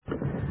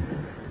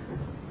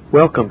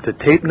Welcome to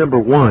tape number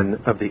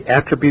 1 of The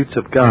Attributes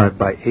of God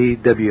by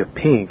A.W.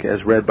 Pink,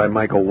 as read by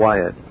Michael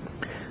Wyatt.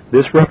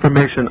 This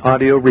Reformation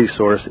audio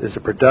resource is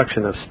a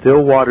production of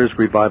Still Waters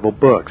Revival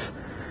Books.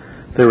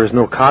 There is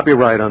no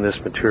copyright on this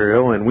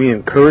material, and we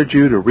encourage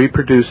you to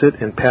reproduce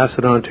it and pass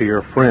it on to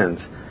your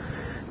friends.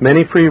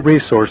 Many free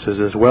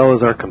resources, as well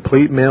as our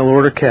complete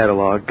mail-order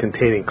catalog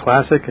containing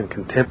classic and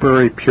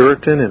contemporary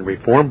Puritan and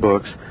Reformed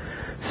books,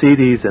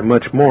 CDs, and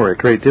much more at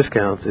great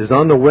discounts, is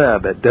on the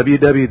web at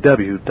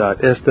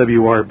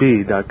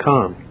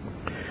www.swrb.com.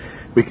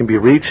 We can be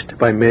reached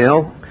by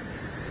email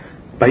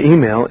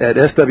at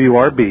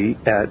swrb@swrb.com,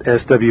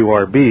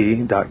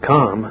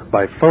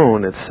 by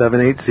phone at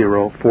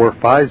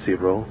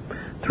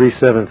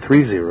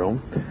 780-450-3730,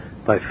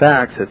 by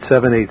fax at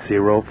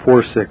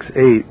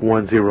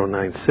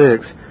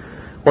 780-468-1096,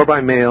 or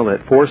by mail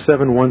at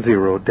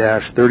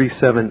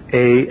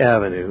 4710-37A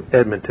Avenue,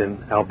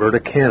 Edmonton, Alberta,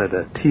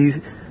 Canada,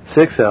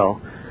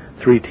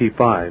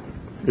 T6L3T5.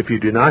 If you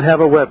do not have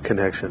a web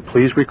connection,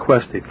 please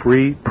request a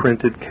free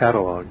printed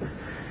catalog.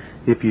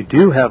 If you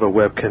do have a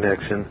web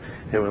connection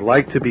and would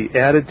like to be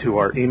added to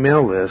our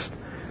email list,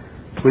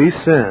 please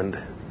send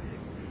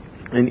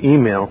an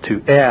email to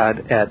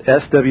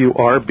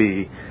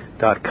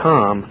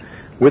add@swrb.com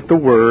with the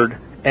word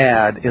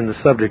add in the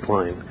subject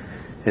line.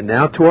 And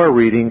now to our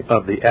reading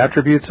of The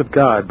Attributes of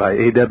God by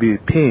A.W.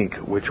 Pink,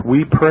 which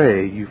we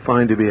pray you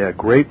find to be a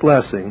great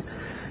blessing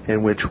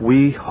and which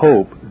we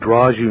hope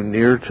draws you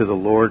near to the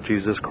Lord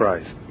Jesus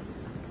Christ.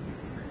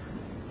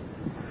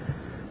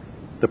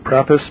 The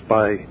preface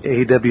by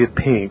A.W.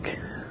 Pink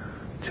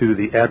to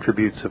The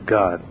Attributes of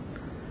God.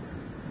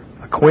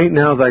 Acquaint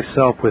now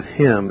thyself with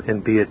him,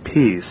 and be at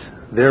peace,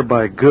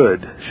 thereby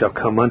good shall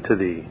come unto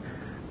thee.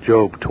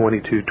 Job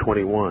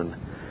 22:21.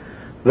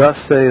 Thus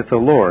saith the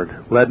Lord,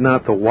 let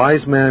not the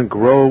wise man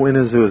grow in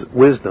his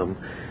wisdom,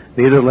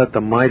 neither let the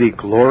mighty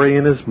glory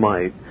in his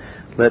might,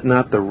 let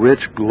not the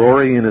rich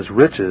glory in his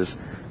riches,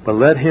 but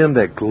let him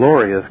that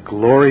glorieth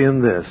glory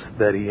in this,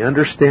 that he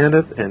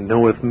understandeth and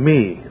knoweth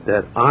me,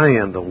 that I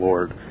am the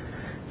Lord.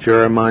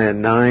 Jeremiah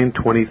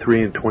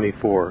 9:23 and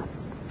 24.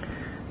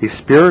 The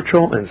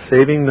spiritual and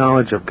saving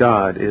knowledge of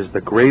God is the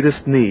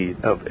greatest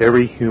need of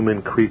every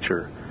human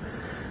creature.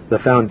 The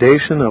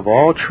foundation of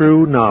all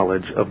true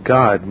knowledge of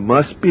God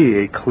must be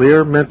a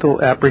clear mental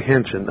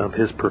apprehension of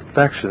His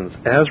perfections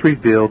as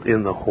revealed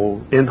in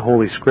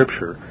Holy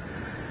Scripture.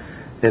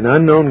 An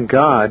unknown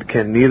God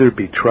can neither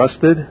be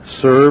trusted,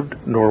 served,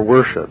 nor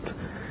worshipped.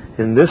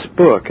 In this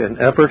book, an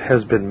effort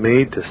has been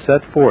made to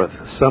set forth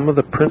some of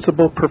the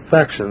principal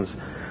perfections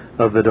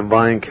of the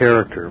divine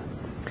character.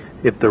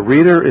 If the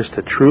reader is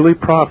to truly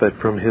profit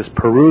from his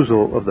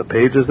perusal of the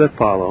pages that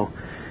follow,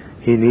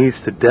 he needs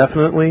to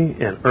definitely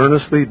and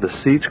earnestly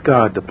beseech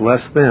God to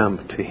bless them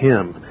to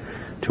him,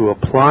 to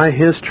apply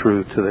His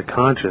truth to the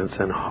conscience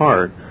and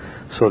heart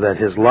so that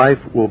his life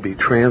will be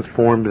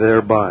transformed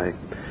thereby.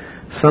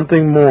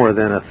 Something more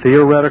than a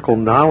theoretical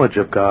knowledge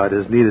of God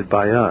is needed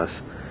by us.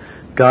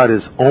 God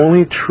is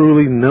only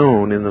truly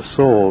known in the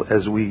soul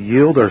as we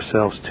yield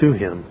ourselves to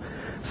Him,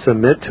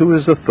 submit to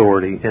His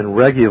authority, and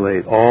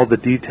regulate all the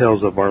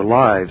details of our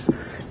lives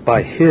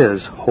by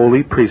His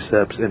holy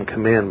precepts and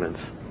commandments.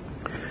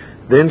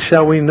 Then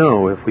shall we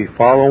know, if we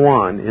follow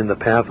on in the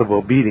path of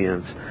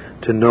obedience,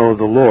 to know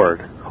the Lord.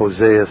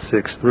 Hosea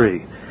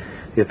 6:3.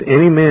 If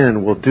any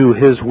man will do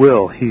His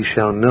will, he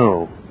shall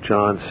know.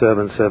 John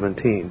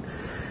 7:17.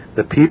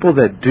 The people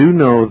that do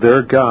know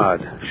their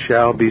God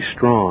shall be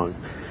strong.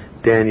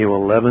 Daniel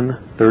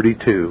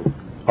 11:32.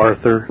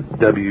 Arthur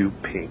W.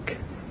 Pink.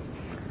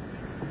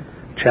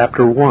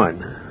 Chapter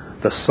 1.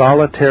 The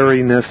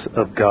Solitariness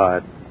of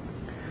God.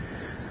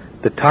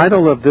 The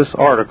title of this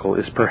article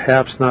is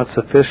perhaps not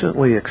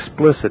sufficiently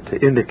explicit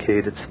to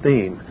indicate its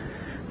theme.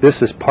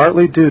 This is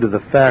partly due to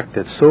the fact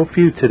that so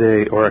few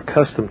today are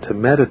accustomed to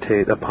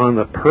meditate upon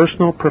the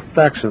personal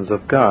perfections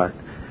of God.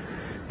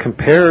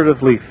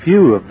 Comparatively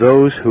few of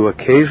those who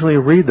occasionally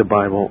read the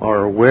Bible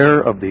are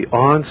aware of the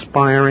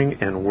awe-inspiring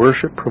and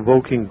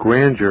worship-provoking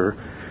grandeur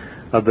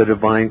of the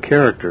divine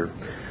character.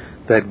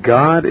 That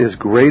God is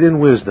great in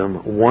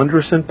wisdom,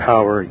 wondrous in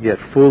power, yet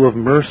full of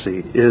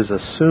mercy, is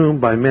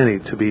assumed by many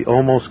to be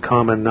almost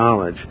common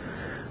knowledge.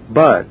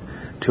 But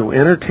to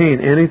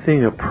entertain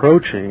anything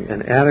approaching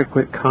an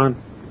adequate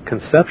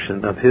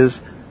conception of His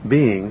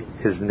being,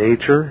 His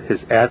nature,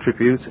 His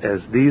attributes,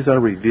 as these are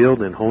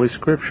revealed in Holy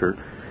Scripture,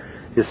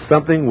 is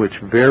something which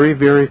very,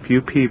 very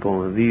few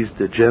people in these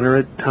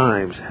degenerate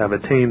times have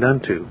attained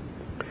unto.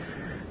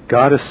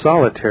 God is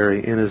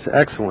solitary in His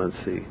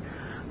excellency.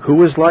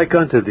 Who is like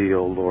unto thee,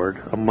 O Lord,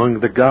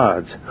 among the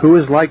gods? Who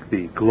is like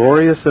thee,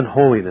 glorious in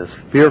holiness,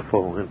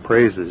 fearful in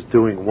praises,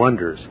 doing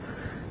wonders?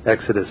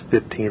 Exodus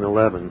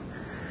 15:11.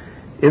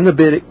 In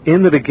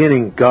the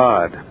beginning,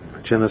 God.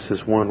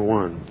 Genesis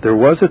 1:1. There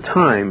was a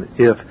time,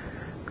 if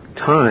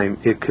time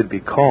it could be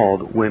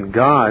called, when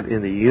God,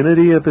 in the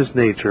unity of His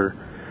nature,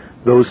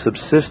 though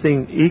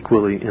subsisting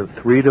equally in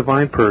three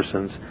divine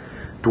persons,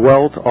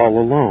 dwelt all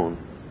alone.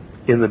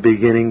 In the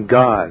beginning,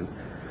 God.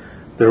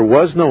 There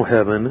was no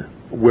heaven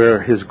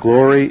where his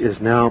glory is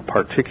now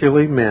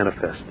particularly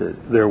manifested.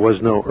 There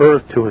was no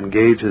earth to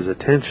engage his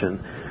attention.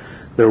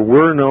 There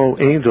were no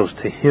angels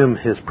to hymn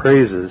his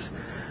praises,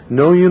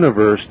 no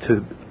universe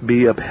to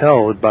be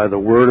upheld by the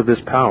word of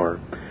his power.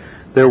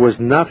 There was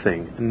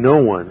nothing, no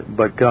one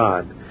but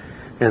God,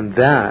 and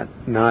that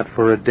not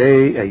for a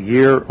day, a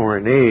year, or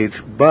an age,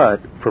 but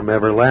from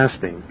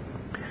everlasting.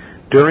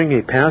 During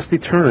a past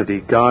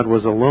eternity, God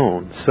was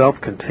alone,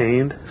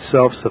 self-contained,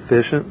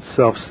 self-sufficient,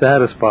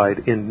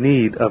 self-satisfied, in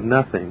need of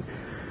nothing.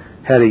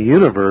 Had a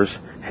universe,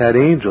 had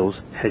angels,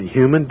 had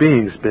human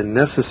beings been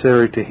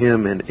necessary to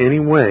him in any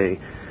way,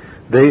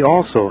 they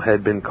also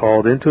had been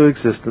called into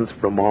existence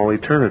from all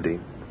eternity.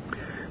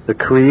 The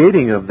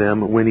creating of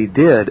them, when he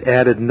did,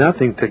 added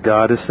nothing to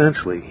God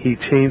essentially. He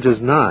changes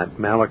not,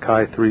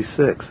 Malachi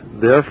 3:6.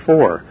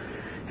 Therefore,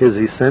 his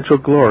essential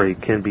glory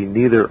can be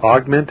neither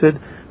augmented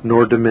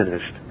nor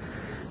diminished.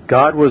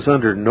 God was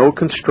under no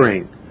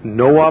constraint,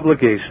 no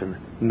obligation,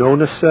 no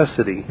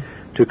necessity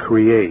to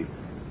create.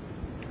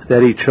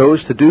 That he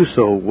chose to do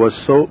so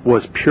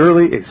was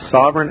purely a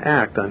sovereign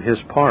act on his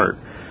part,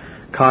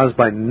 caused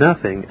by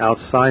nothing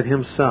outside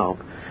himself,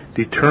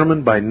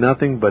 determined by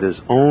nothing but his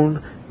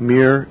own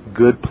mere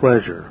good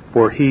pleasure.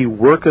 For he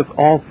worketh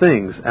all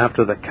things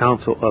after the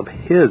counsel of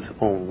his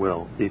own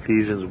will,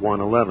 Ephesians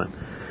 1:11.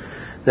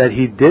 That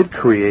he did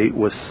create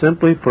was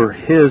simply for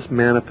his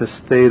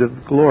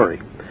manifestative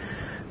glory.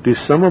 Do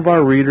some of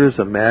our readers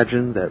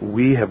imagine that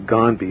we have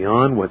gone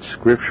beyond what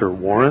Scripture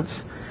warrants?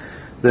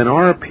 Then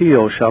our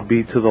appeal shall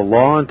be to the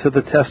law and to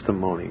the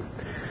testimony.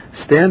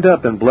 Stand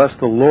up and bless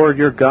the Lord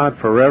your God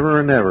forever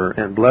and ever,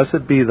 and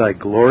blessed be thy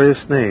glorious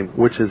name,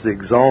 which is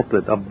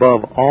exalted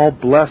above all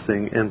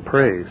blessing and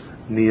praise.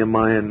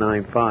 Nehemiah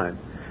 9:5.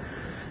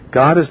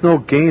 God is no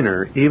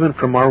gainer even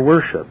from our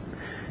worship.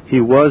 He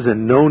was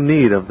in no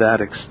need of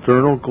that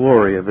external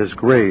glory of his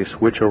grace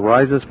which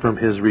arises from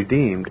his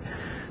redeemed,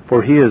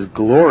 for he is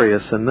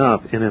glorious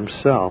enough in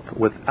himself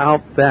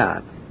without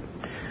that.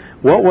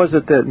 What was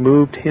it that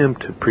moved him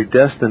to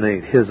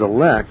predestinate his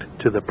elect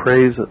to the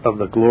praise of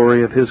the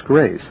glory of his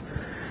grace?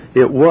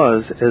 It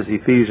was, as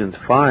Ephesians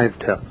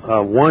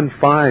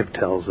 1:5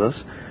 tells us,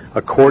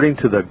 according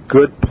to the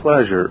good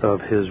pleasure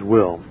of his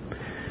will.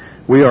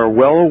 We are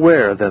well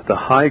aware that the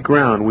high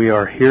ground we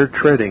are here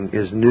treading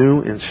is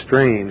new and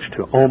strange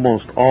to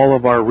almost all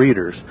of our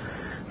readers.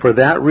 For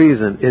that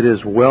reason, it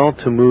is well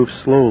to move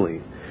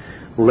slowly.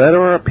 Let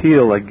our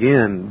appeal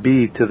again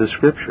be to the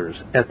Scriptures.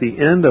 At the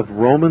end of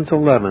Romans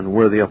 11,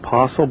 where the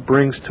Apostle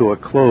brings to a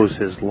close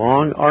his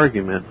long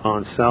argument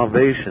on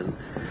salvation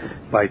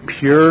by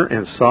pure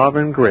and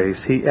sovereign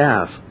grace, he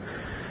asks,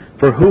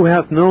 "For who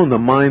hath known the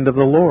mind of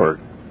the Lord?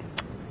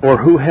 Or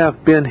who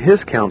hath been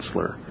his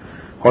counselor?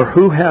 Or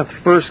who hath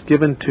first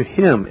given to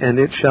him, and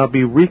it shall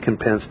be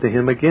recompensed to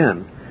him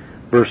again?"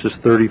 Verses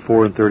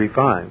 34 and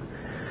 35.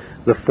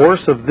 The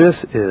force of this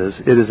is,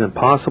 it is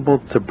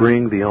impossible to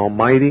bring the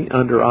Almighty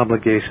under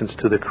obligations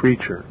to the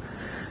creature.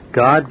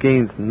 God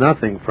gains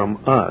nothing from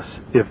us.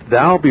 If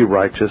thou be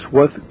righteous,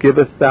 what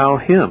givest thou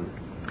him?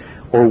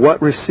 Or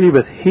what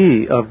receiveth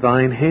he of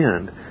thine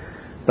hand?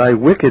 Thy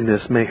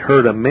wickedness may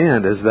hurt a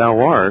man as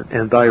thou art,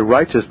 and thy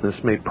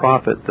righteousness may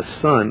profit the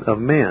Son of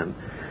Man.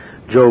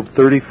 Job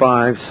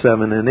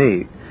 35:7 and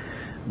 8.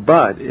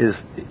 But it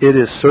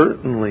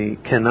certainly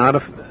cannot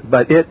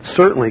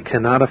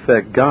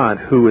affect God,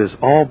 who is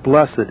all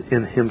blessed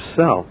in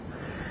himself.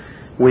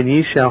 When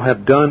ye shall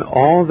have done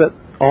all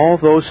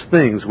those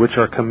things which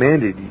are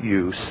commanded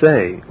you,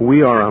 say,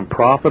 We are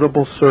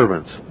unprofitable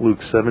servants.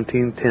 Luke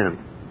 17:10.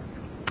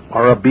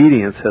 Our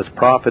obedience has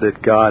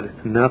profited God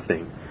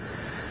nothing.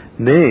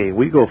 Nay,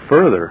 we go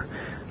further.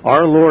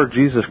 Our Lord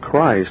Jesus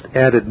Christ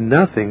added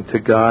nothing to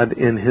God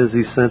in his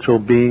essential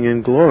being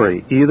and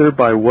glory, either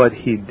by what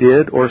he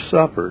did or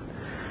suffered.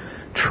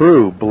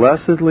 True,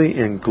 blessedly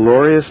and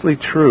gloriously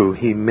true,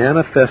 he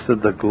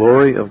manifested the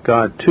glory of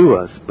God to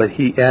us, but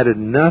he added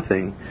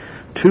nothing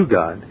to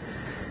God.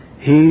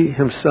 He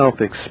himself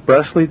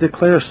expressly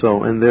declares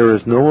so, and there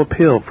is no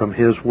appeal from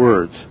his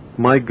words.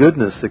 My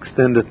goodness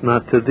extendeth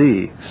not to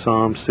thee,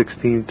 Psalm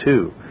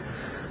 16:2.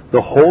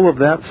 The whole of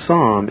that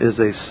psalm is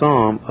a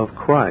psalm of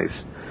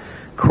Christ.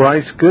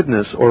 Christ's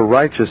goodness or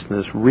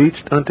righteousness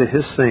reached unto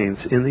his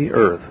saints in the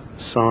earth,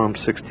 Psalm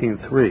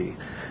 16:3.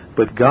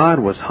 But God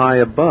was high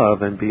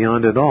above and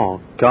beyond it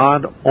all.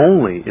 God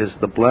only is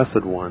the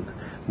Blessed One,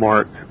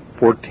 Mark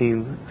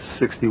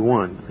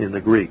 14:61 in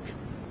the Greek.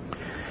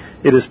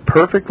 It is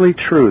perfectly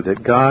true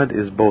that God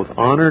is both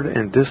honored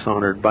and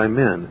dishonored by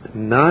men,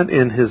 not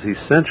in his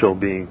essential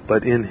being,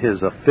 but in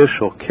his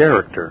official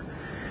character.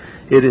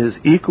 It is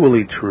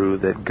equally true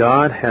that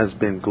God has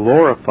been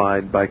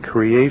glorified by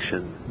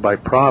creation, by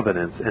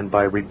providence, and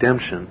by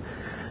redemption.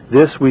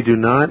 This we do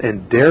not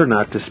and dare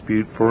not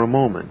dispute for a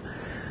moment.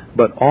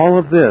 But all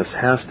of this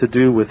has to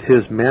do with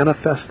his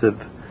manifested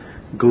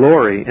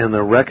glory and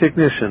the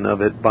recognition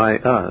of it by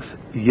us.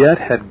 Yet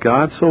had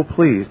God so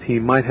pleased, he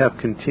might have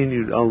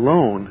continued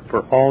alone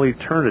for all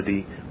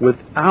eternity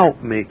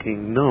without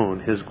making known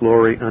his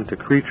glory unto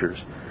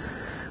creatures.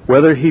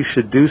 Whether he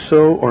should do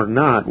so or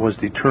not was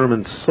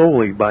determined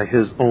solely by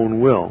his own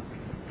will.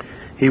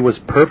 He was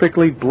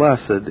perfectly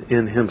blessed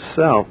in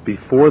himself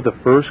before the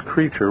first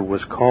creature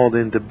was called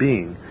into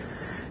being.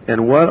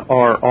 And what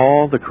are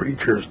all the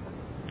creatures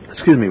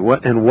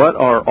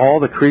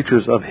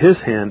of his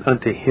hand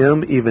unto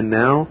him even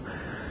now?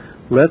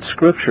 Let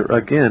Scripture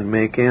again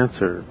make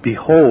answer.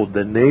 Behold,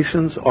 the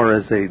nations are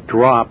as a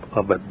drop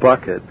of a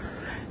bucket,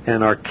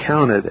 and are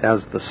counted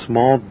as the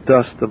small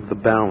dust of the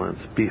balance.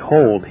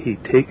 Behold, he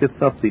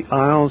taketh up the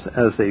isles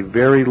as a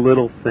very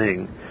little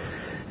thing.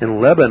 And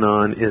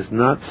Lebanon is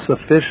not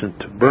sufficient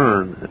to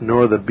burn,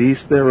 nor the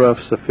beast thereof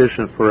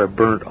sufficient for a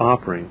burnt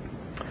offering.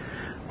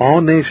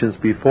 All nations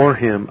before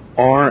him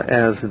are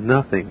as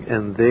nothing,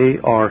 and they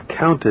are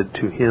counted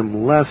to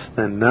him less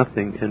than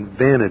nothing and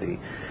vanity.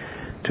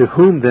 To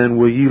whom then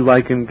will ye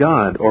liken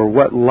God, or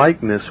what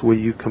likeness will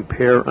you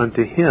compare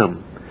unto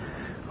him?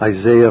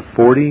 Isaiah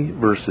 40,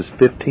 verses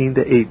 15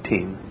 to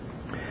 18.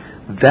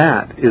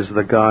 That is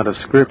the God of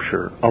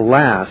Scripture.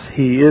 Alas,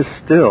 he is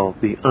still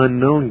the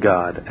unknown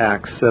God,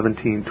 Acts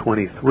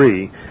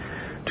 17:23.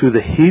 To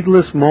the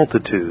heedless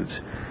multitudes,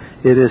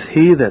 it is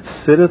he that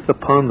sitteth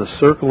upon the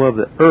circle of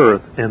the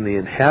earth, and the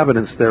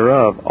inhabitants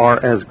thereof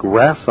are as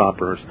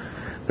grasshoppers,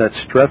 that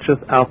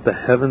stretcheth out the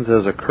heavens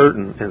as a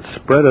curtain, and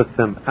spreadeth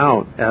them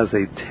out as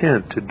a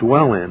tent to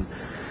dwell in,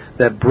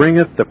 that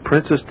bringeth the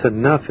princes to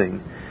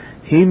nothing.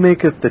 He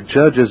maketh the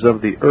judges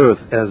of the earth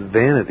as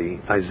vanity.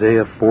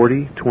 Isaiah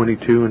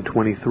 40:22 and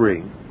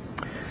 23.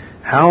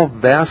 How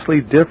vastly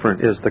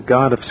different is the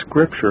God of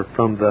Scripture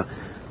from the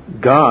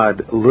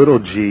God, little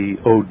g,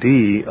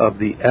 O-D, of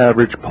the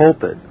average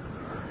pulpit.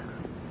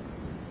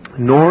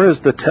 Nor is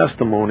the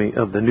testimony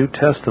of the New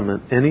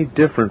Testament any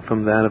different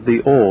from that of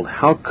the Old.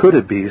 How could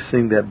it be,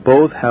 seeing that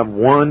both have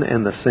one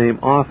and the same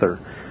author?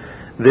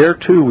 There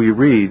too we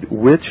read,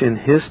 which in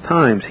his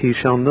times he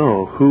shall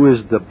know, who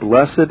is the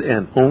blessed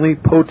and only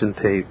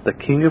potentate, the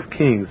King of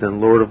kings and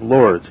Lord of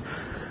lords,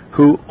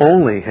 who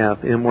only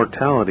hath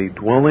immortality,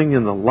 dwelling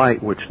in the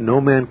light which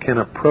no man can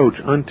approach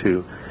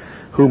unto,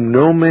 whom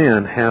no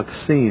man hath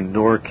seen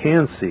nor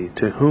can see,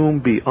 to whom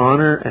be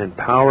honor and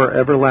power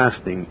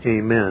everlasting.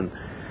 Amen.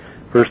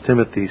 1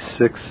 Timothy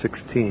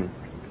 6:16.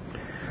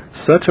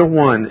 Such a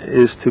one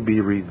is to be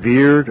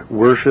revered,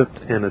 worshipped,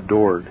 and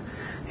adored.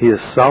 He is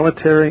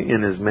solitary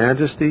in his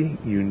majesty,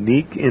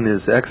 unique in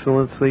his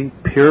excellency,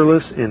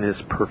 peerless in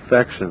his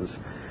perfections.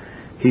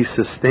 He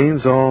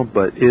sustains all,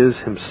 but is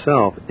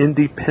himself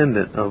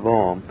independent of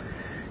all.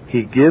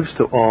 He gives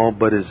to all,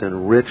 but is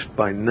enriched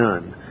by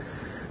none.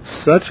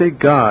 Such a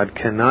God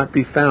cannot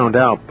be found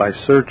out by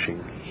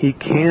searching. He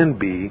can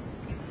be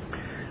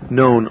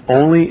known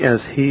only as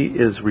he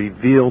is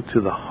revealed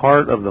to the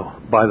heart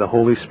by the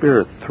Holy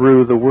Spirit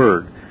through the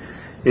Word.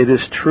 It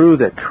is true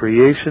that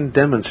creation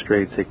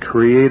demonstrates a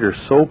Creator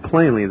so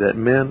plainly that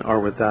men are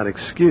without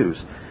excuse.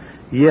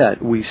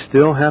 Yet we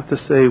still have to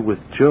say with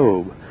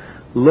Job,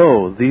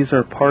 Lo, these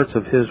are parts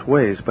of his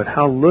ways, but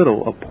how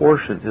little a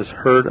portion is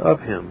heard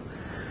of him.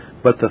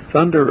 But the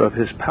thunder of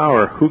his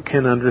power who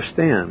can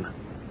understand?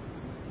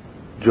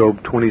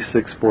 Job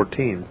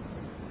 26:14.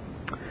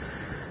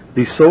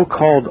 The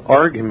so-called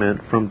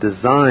argument from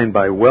design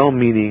by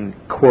well-meaning,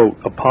 quote,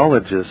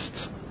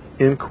 apologists,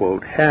 end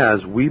quote,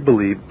 has, we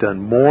believe,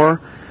 done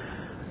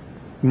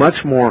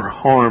much more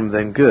harm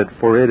than good,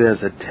 for it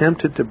has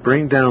attempted to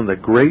bring down the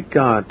great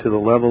God to the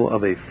level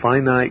of a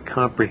finite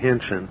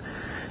comprehension,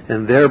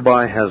 and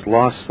thereby has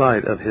lost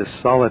sight of his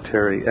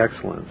solitary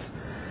excellence.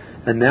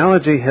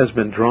 Analogy has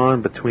been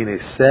drawn between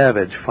a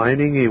savage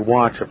finding a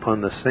watch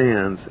upon the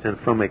sands, and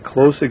from a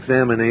close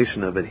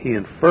examination of it he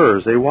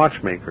infers a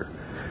watchmaker.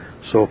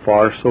 So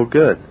far, so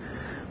good.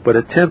 But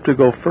attempt to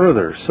go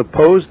further.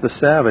 Suppose the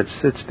savage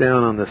sits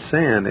down on the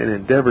sand and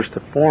endeavors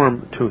to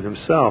form to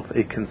himself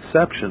a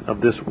conception of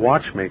this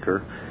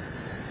watchmaker,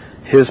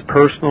 his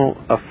personal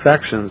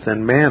affections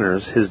and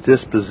manners, his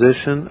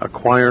disposition,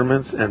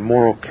 acquirements, and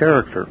moral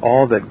character,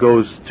 all that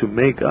goes to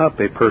make up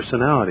a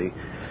personality.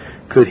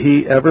 Could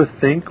he ever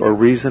think or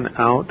reason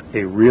out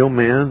a real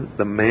man,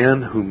 the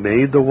man who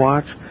made the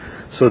watch,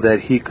 so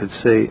that he could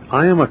say,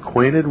 I am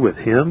acquainted with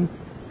him?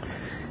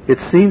 It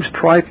seems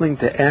trifling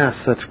to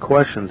ask such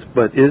questions,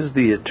 but is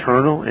the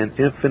eternal and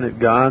infinite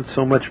God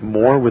so much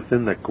more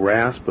within the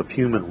grasp of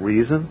human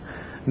reason?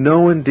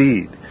 No,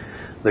 indeed.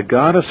 The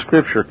God of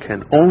Scripture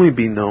can only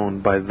be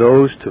known by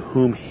those to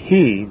whom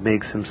he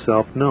makes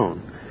himself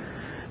known.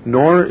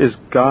 Nor is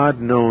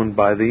God known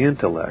by the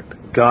intellect.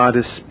 God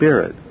is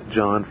spirit,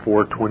 John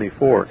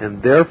 4:24,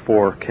 and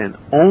therefore can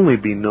only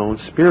be known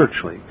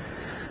spiritually.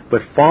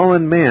 But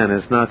fallen man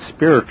is not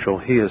spiritual,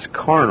 he is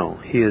carnal,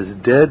 he is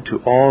dead to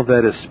all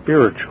that is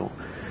spiritual.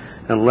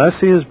 Unless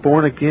he is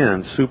born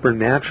again,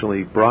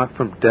 supernaturally brought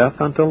from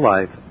death unto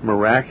life,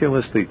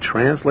 miraculously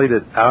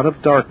translated out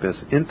of darkness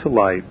into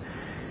light,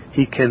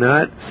 he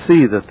cannot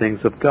see the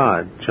things of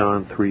God,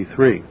 John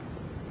 3:3.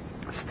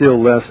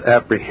 Still less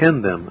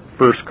apprehend them,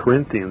 1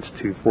 Corinthians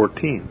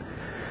 2:14.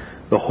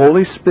 The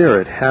Holy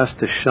Spirit has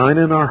to shine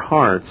in our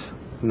hearts,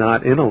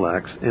 not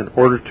intellects, in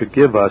order to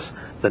give us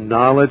the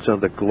knowledge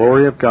of the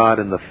glory of God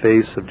in the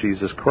face of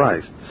Jesus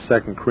Christ,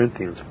 2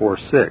 Corinthians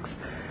 4:6.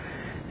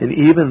 And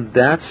even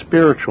that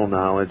spiritual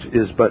knowledge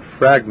is but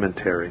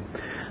fragmentary.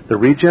 The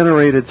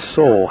regenerated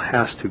soul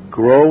has to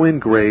grow in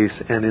grace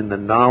and in the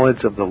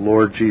knowledge of the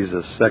Lord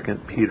Jesus,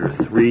 2 Peter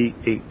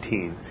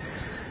 3:18.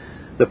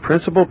 The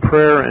principal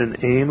prayer and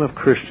aim of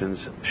Christians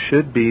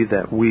should be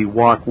that we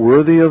walk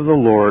worthy of the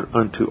Lord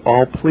unto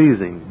all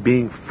pleasing,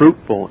 being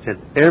fruitful in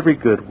every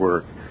good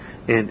work,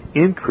 and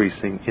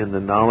increasing in the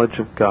knowledge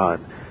of God.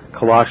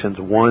 Colossians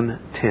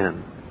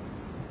 1:10.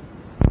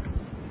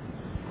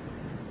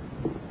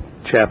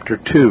 Chapter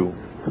 2.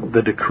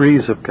 The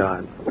decrees of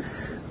God.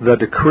 The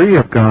decree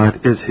of God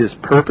is His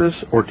purpose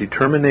or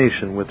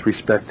determination with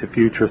respect to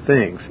future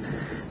things.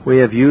 We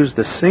have used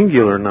the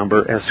singular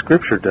number as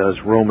Scripture does,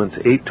 Romans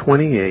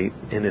 8:28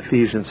 and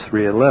Ephesians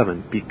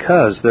 3:11,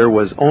 because there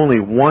was only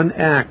one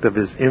act of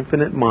His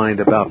infinite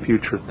mind about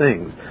future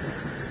things.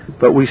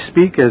 But we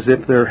speak as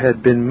if there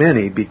had been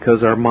many,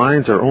 because our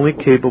minds are only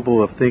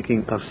capable of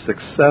thinking of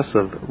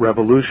successive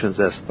revolutions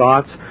as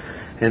thoughts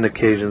and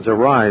occasions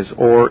arise,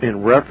 or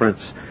in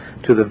reference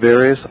to the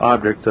various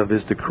objects of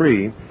His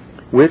decree,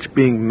 which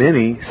being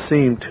many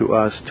seem to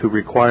us to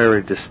require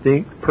a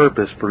distinct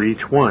purpose for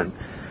each one.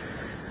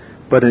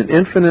 But an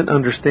infinite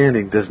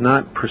understanding does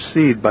not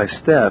proceed by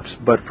steps,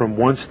 but from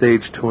one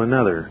stage to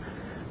another.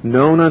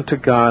 Known unto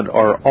God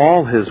are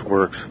all His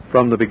works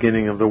from the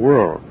beginning of the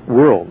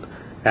world.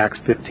 Acts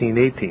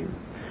 15:18.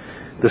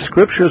 The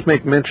Scriptures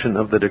make mention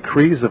of the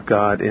decrees of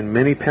God in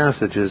many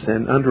passages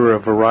and under a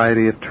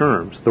variety of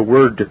terms. The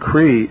word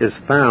decree is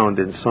found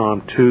in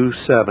Psalm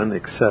 2:7,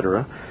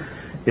 etc.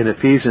 In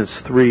Ephesians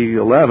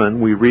 3:11,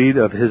 we read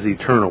of His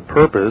eternal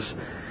purpose.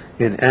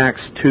 In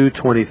Acts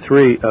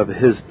 2:23, of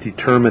His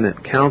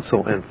determinate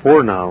counsel and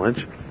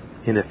foreknowledge.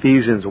 In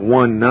Ephesians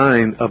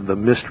 1:9, of the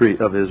mystery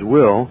of His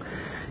will.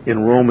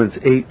 In Romans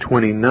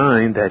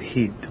 8:29, that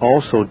He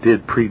also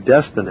did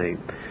predestinate.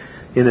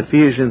 In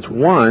Ephesians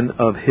 1,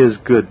 of His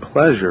good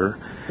pleasure.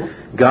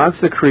 God's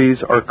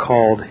decrees are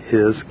called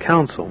His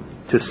counsel,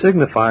 to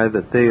signify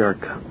that they are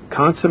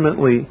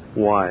consummately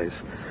wise.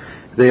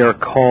 They are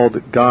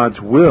called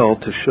God's will,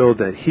 to show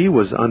that He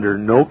was under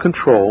no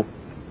control,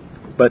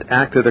 but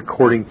acted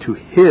according to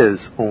His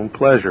own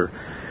pleasure.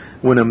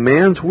 When a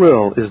man's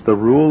will is the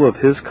rule of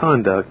his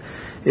conduct,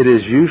 it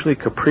is usually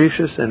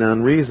capricious and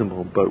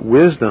unreasonable, but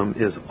wisdom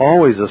is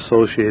always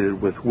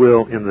associated with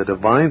will in the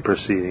divine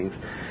proceedings,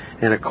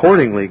 and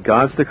accordingly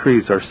God's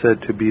decrees are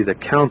said to be the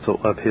counsel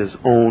of His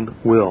own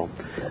will.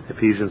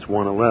 Ephesians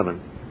 1:11.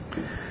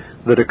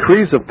 The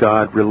decrees of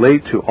God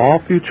relate to all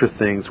future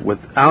things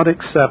without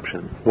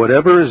exception.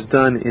 Whatever is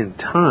done in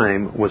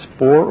time was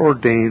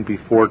foreordained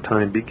before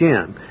time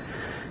began.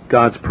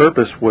 God's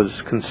purpose was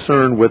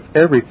concerned with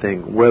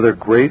everything, whether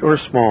great or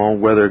small,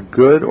 whether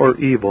good or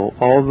evil,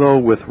 although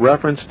with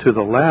reference to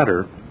the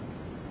latter,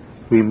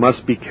 we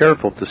must be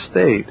careful to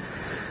state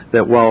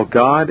that while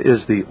God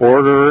is the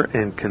orderer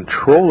and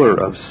controller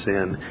of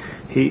sin,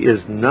 He is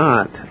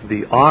not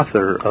the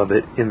author of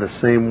it in the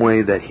same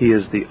way that He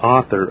is the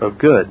author of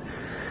good.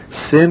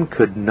 Sin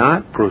could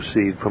not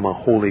proceed from a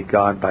holy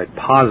God by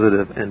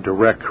positive and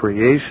direct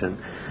creation,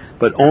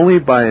 but only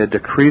by a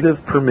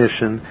decretive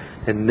permission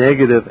and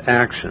negative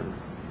action.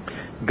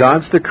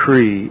 God's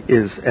decree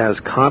is as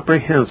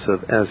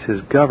comprehensive as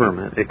His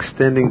government,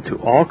 extending to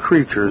all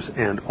creatures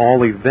and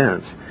all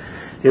events.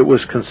 It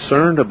was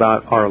concerned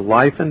about our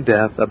life and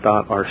death,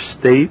 about our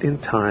state in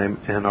time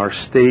and our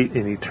state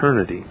in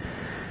eternity.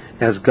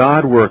 As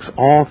God works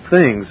all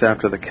things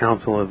after the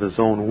counsel of His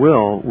own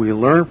will, we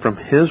learn from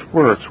His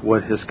works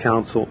what His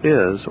counsel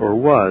is or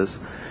was,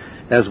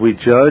 as we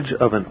judge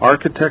of an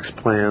architect's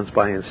plans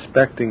by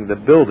inspecting the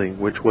building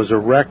which was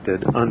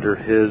erected under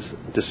His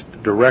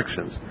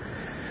directions.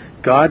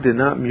 God did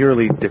not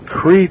merely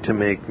decree to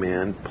make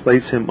man,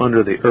 place him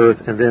under the earth,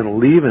 and then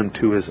leave him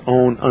to his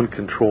own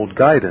uncontrolled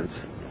guidance.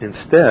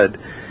 Instead,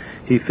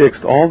 He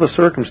fixed all the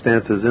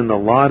circumstances in the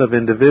lot of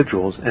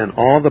individuals and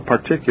all the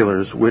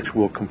particulars which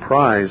will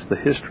comprise the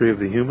history of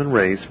the human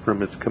race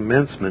from its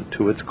commencement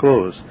to its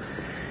close.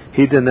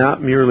 He did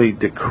not merely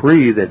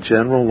decree that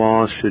general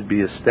laws should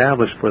be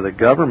established for the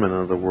government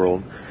of the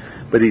world,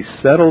 but He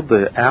settled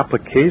the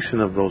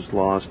application of those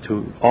laws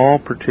to all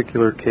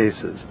particular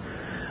cases.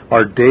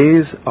 Our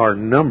days are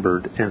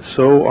numbered, and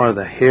so are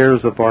the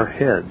hairs of our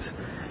heads.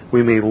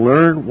 We may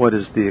learn what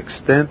is the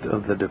extent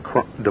of the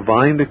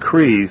divine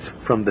decrees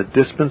from the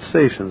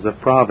dispensations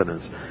of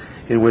providence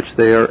in which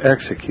they are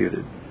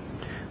executed.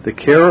 The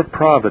care of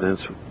providence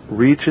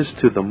reaches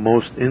to the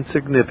most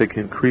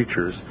insignificant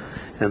creatures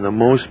and the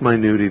most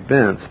minute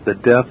events, the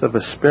death of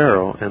a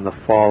sparrow and the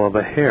fall of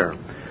a hair.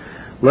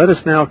 Let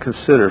us now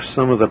consider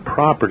some of the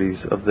properties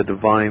of the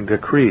divine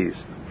decrees.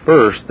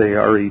 First, they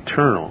are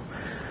eternal.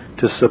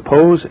 To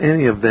suppose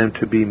any of them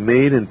to be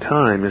made in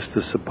time is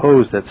to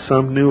suppose that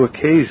some new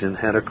occasion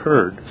had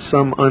occurred,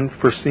 some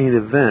unforeseen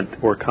event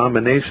or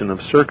combination of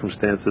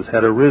circumstances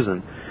had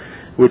arisen,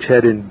 which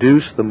had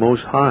induced the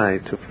Most High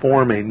to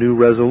form a new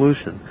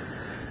resolution.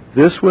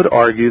 This would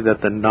argue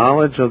that the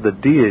knowledge of the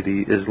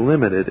deity is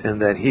limited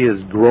and that he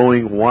is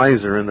growing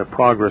wiser in the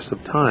progress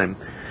of time,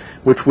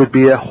 which would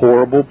be a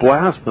horrible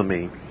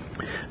blasphemy.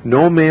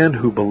 No man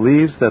who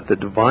believes that the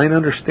divine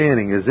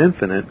understanding is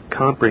infinite,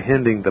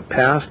 comprehending the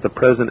past, the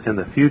present, and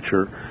the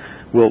future,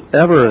 will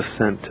ever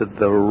assent to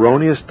the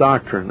erroneous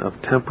doctrine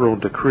of temporal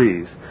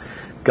decrees.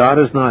 God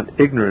is not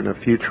ignorant of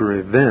future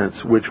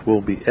events which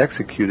will be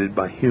executed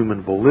by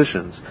human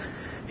volitions.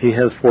 He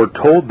has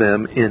foretold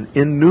them in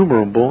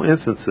innumerable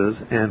instances,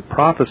 and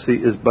prophecy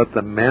is but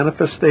the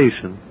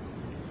manifestation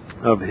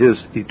of his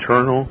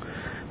eternal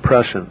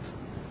prescience.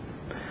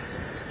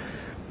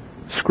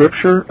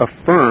 Scripture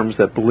affirms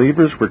that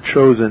believers were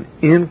chosen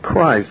in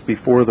Christ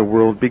before the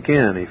world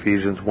began,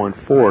 Ephesians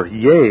 1:4.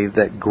 Yea,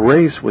 that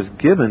grace was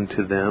given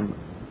to them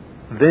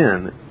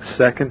then,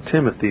 2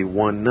 Timothy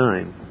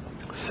 1:9.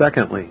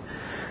 Secondly,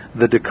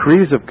 the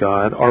decrees of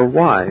God are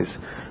wise.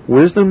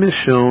 Wisdom is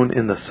shown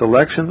in the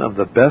selection of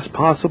the best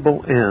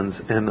possible ends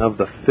and of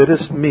the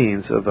fittest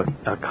means of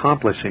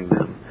accomplishing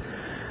them.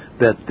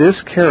 That this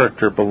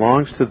character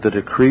belongs to the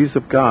decrees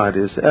of God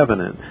is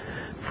evident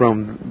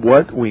from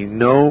what we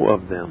know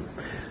of them.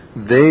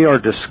 They are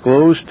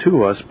disclosed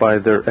to us by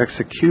their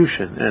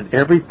execution, and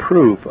every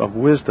proof of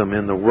wisdom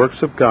in the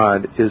works of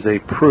God is a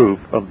proof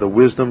of the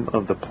wisdom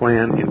of the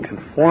plan in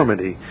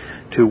conformity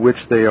to which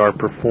they are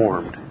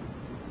performed.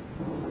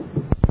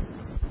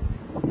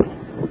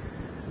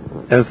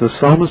 As the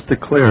psalmist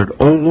declared,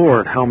 O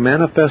Lord, how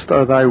manifest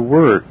are thy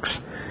works!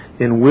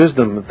 In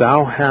wisdom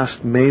thou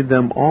hast made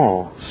them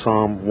all.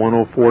 Psalm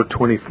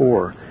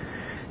 104:24.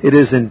 It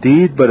is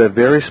indeed but a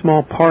very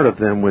small part of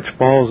them which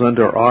falls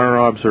under our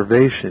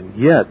observation,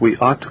 yet we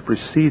ought to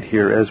proceed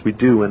here as we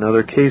do in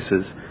other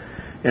cases,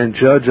 and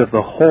judge of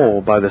the whole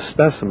by the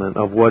specimen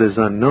of what is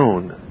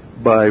unknown,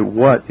 by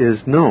what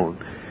is known.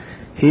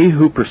 He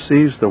who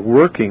perceives the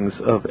workings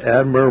of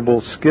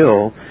admirable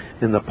skill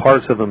in the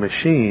parts of a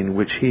machine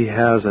which he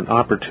has an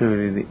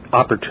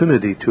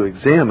opportunity to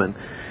examine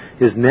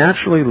is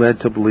naturally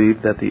led to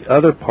believe that the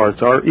other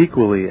parts are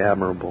equally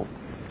admirable.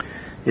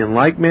 In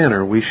like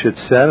manner, we should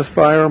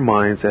satisfy our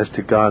minds as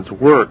to God's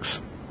works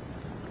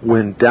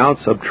when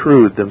doubts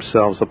obtrude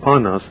themselves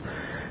upon us,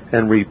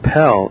 and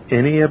repel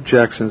any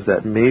objections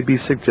that may be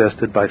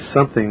suggested by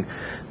something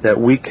that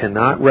we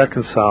cannot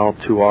reconcile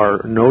to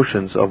our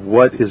notions of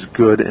what is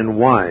good and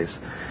wise.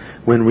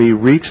 When we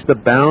reach the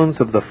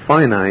bounds of the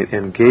finite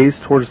and gaze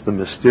towards the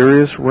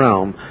mysterious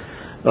realm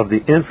of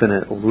the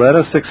infinite, let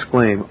us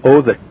exclaim,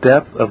 "O the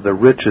depth of the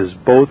riches,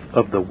 both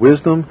of the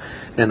wisdom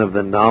and of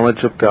the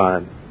knowledge of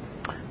God."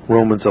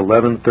 Romans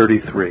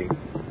 11:33.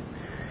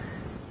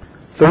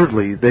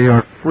 Thirdly, they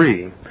are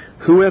free.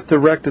 Who hath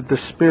directed the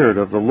Spirit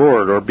of the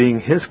Lord, or being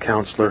his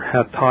counselor,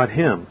 hath taught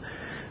him?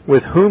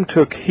 With whom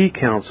took he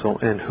counsel,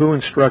 and who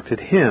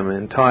instructed him,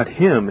 and taught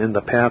him in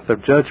the path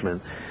of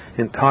judgment,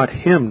 and taught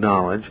him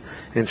knowledge,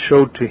 and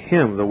showed to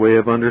him the way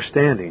of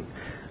understanding?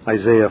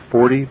 Isaiah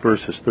 40,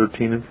 verses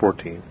 13 and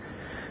 14.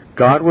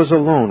 God was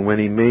alone when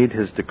he made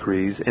his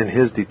decrees, and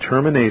his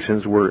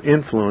determinations were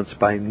influenced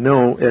by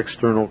no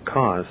external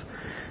cause.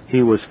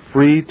 He was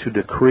free to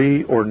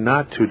decree or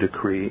not to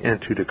decree,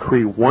 and to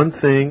decree one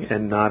thing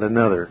and not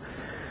another.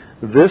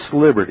 This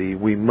liberty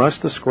we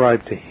must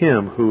ascribe to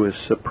him who is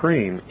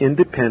supreme,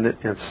 independent,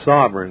 and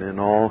sovereign in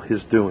all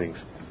his doings.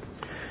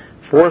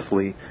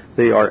 Fourthly,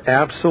 they are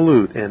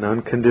absolute and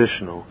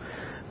unconditional.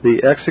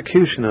 The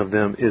execution of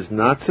them is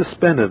not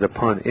suspended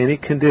upon any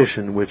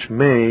condition which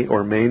may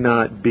or may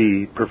not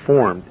be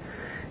performed.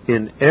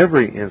 In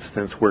every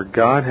instance where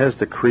God has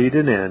decreed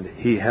an end,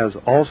 he has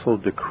also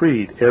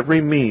decreed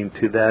every mean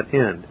to that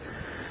end.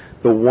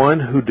 The one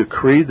who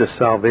decreed the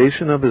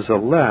salvation of his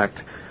elect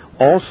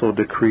also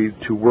decreed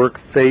to work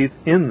faith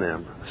in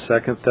them,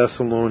 2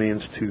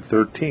 Thessalonians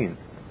 2:13.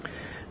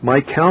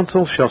 My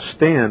counsel shall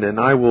stand, and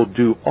I will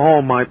do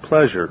all my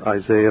pleasure,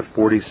 Isaiah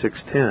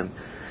 46:10.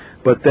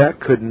 But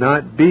that could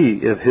not be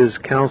if his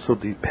counsel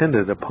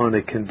depended upon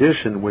a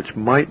condition which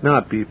might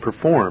not be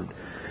performed.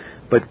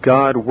 But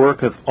God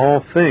worketh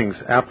all things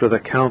after the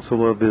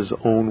counsel of his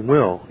own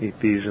will,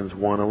 Ephesians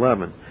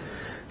 1:11.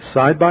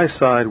 Side by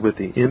side with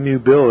the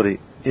immutability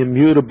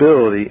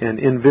and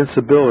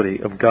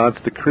invincibility of God's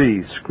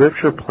decrees,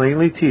 Scripture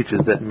plainly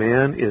teaches that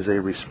man is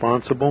a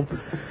responsible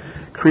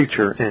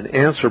creature and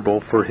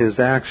answerable for his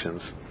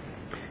actions.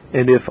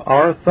 And if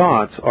our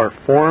thoughts are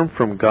formed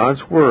from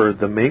God's Word,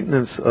 the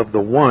maintenance of the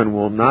one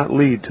will not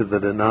lead to the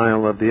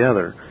denial of the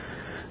other.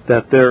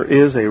 That there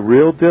is a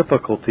real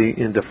difficulty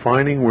in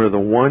defining where the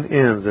one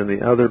ends and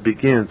the other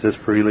begins is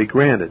freely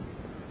granted.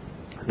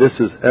 This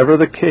is ever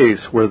the case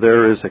where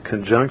there is a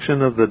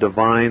conjunction of the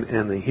divine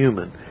and the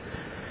human.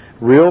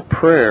 Real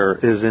prayer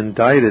is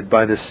indited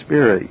by the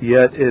Spirit,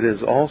 yet it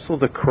is also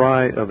the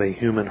cry of a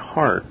human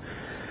heart.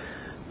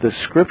 The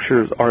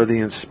Scriptures are the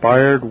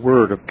inspired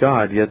Word of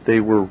God, yet they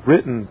were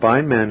written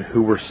by men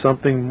who were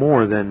something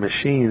more than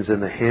machines in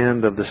the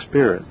hand of the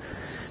Spirit.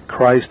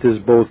 Christ is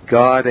both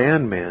God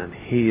and man.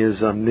 He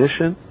is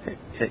omniscient,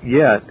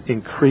 yet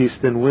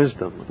increased in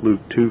wisdom,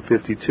 Luke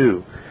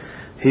 2:52.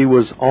 He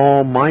was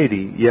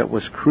almighty, yet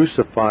was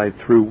crucified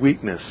through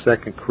weakness.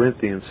 2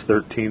 Corinthians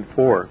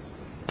 13:4.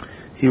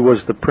 He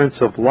was the Prince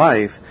of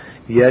Life,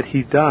 yet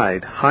he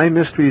died. High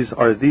mysteries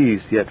are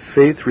these, yet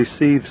faith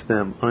receives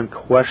them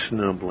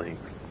unquestionably.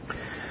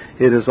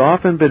 It has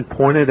often been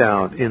pointed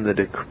out in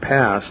the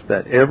past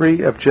that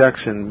every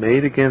objection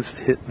made against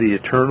the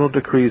eternal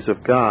decrees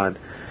of God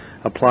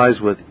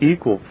applies with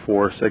equal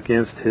force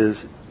against His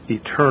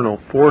eternal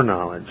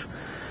foreknowledge.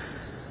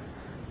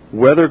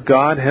 Whether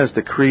God has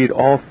decreed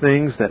all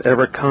things that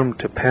ever come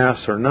to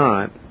pass or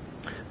not,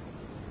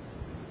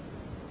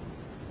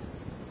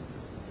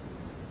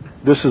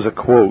 this is a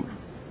quote,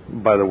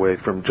 by the way,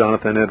 from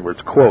Jonathan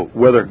Edwards, quote,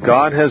 "Whether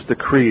God has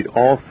decreed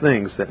all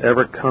things that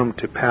ever come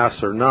to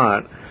pass or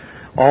not,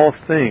 all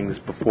things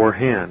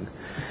beforehand.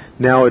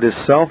 Now it is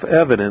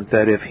self-evident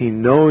that if He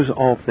knows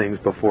all things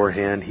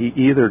beforehand, He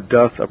either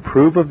doth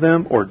approve of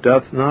them or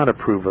doth not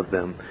approve of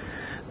them.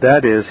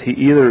 That is, He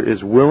either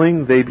is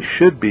willing they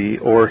should be,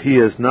 or He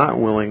is not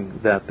willing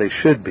that they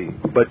should be.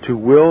 But to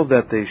will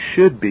that they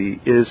should be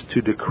is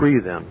to decree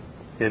them."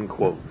 End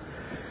quote.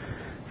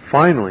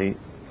 Finally,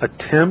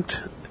 attempt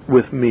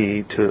with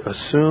me to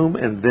assume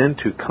and then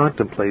to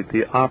contemplate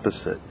the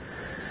opposite.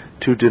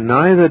 To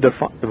deny the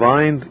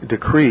divine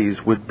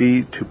decrees would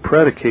be to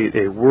predicate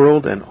a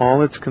world and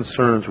all its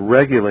concerns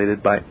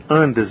regulated by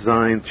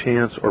undesigned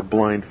chance or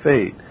blind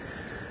fate.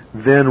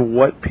 Then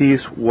what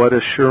peace, what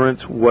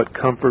assurance, what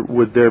comfort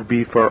would there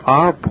be for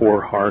our poor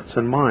hearts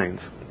and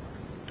minds?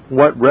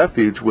 What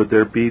refuge would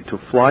there be to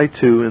fly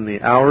to in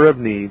the hour of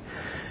need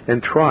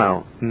and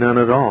trial? None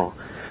at all.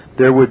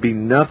 There would be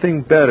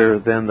nothing better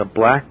than the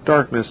black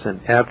darkness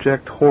and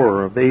abject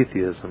horror of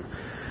atheism.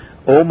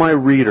 O my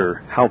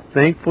reader, how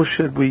thankful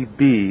should we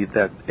be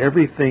that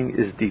everything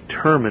is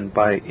determined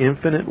by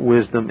infinite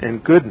wisdom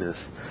and goodness.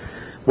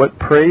 What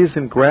praise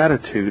and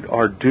gratitude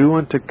are due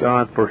unto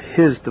God for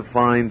His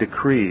divine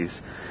decrees.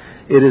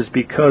 It is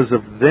because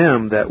of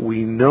them that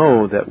we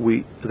know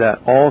that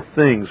all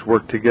things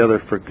work together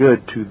for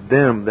good to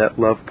them that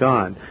love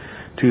God,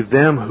 to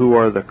them who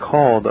are the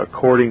called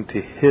according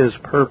to His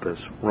purpose.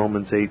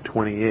 Romans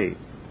 8:28.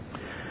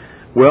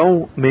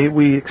 Well may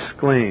we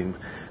exclaim,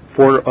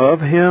 "For of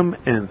Him,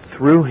 and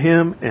through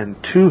Him, and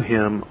to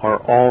Him are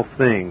all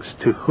things,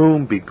 to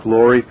whom be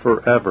glory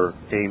forever.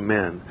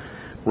 Amen."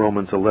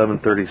 Romans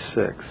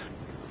 11:36.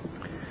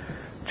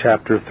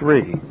 Chapter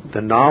 3.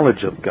 The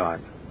knowledge of God.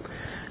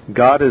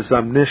 God is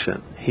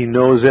omniscient. He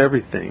knows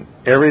everything,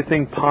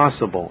 everything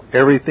possible,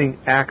 everything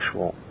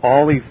actual,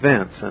 all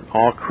events and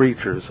all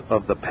creatures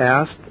of the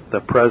past,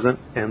 the present,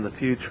 and the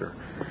future.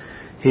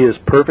 He is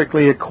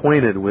perfectly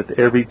acquainted with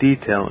every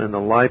detail in the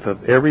life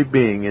of every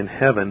being in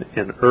heaven,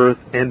 in earth,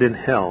 and in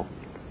hell.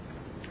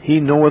 He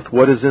knoweth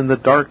what is in the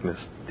darkness.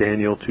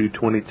 Daniel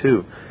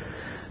 2:22.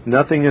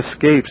 Nothing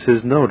escapes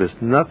His notice.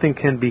 Nothing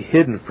can be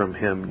hidden from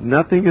Him.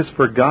 Nothing is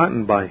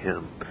forgotten by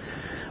Him.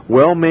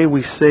 Well may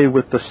we say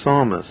with the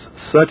psalmist,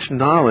 "Such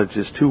knowledge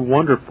is too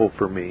wonderful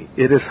for me.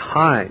 It is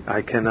high,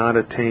 I cannot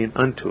attain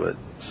unto it."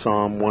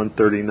 Psalm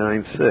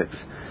 139:6.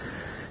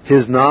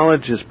 His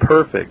knowledge is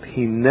perfect.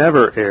 He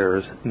never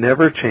errs,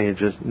 never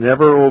changes,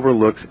 never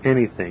overlooks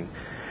anything.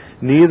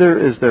 Neither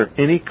is there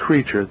any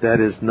creature that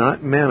is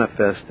not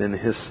manifest in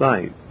His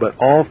sight, but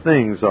all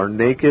things are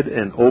naked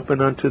and open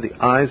unto the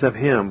eyes of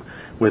Him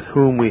with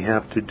whom we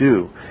have to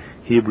do.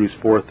 Hebrews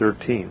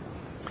 4:13.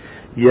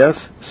 Yes,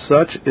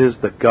 such is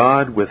the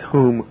God with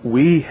whom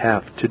we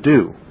have to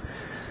do.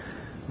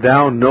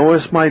 Thou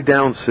knowest my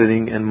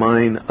downsitting and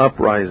mine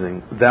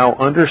uprising. Thou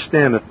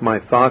understandest my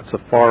thoughts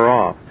afar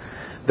off.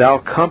 Thou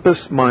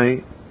compassest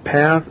my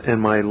path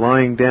and my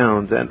lying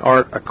downs, and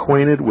art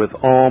acquainted with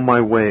all my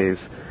ways.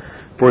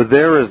 For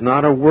there is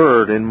not a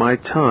word in my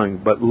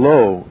tongue, but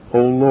lo, O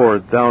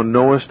Lord, Thou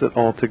knowest it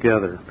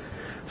altogether.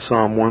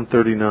 Psalm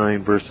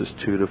 139, verses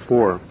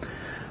 2-4.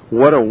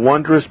 What a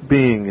wondrous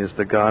being is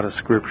the God of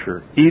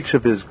Scripture. Each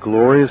of His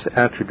glorious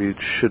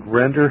attributes should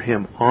render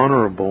Him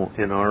honorable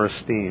in our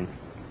esteem.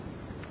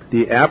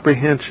 The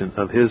apprehension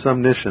of His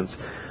omniscience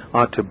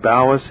ought to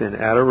bow us in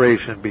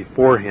adoration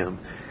before Him.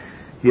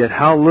 Yet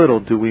how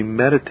little do we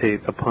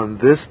meditate upon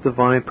this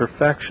divine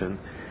perfection.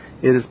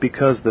 It is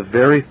because the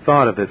very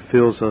thought of it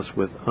fills us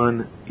with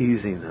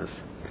uneasiness.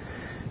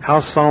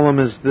 How solemn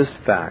is this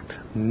fact!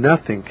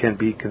 Nothing can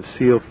be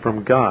concealed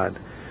from God.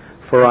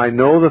 For I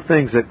know the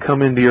things that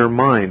come into your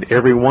mind,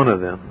 every one of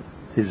them.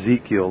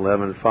 Ezekiel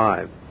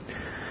 11:5.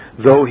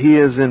 Though He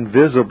is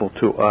invisible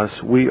to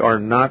us, we are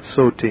not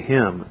so to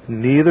Him.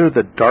 Neither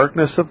the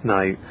darkness of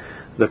night,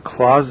 the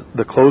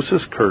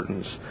closest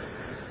curtains,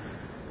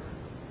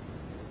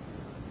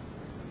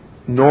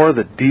 nor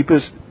the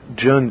deepest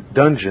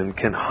dungeon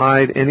can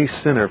hide any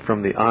sinner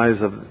from the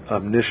eyes of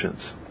omniscience.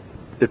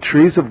 The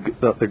trees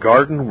of the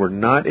garden were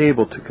not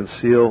able to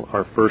conceal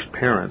our first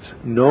parents.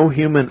 No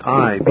human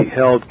eye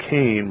beheld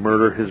Cain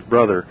murder his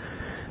brother,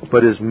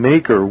 but his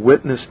Maker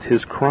witnessed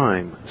his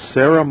crime.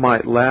 Sarah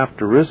might laugh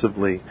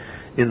derisively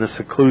in the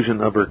seclusion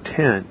of her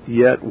tent,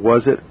 yet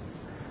was it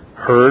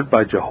heard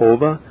by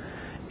Jehovah?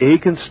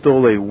 Achan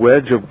stole a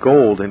wedge of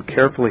gold and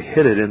carefully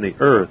hid it in the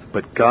earth,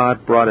 but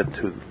God brought it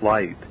to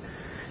light.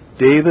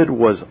 David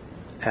was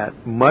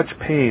at much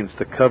pains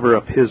to cover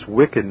up his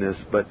wickedness,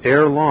 but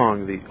ere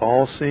long the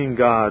all-seeing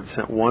God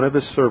sent one of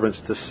his servants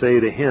to say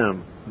to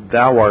him,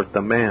 "Thou art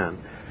the man."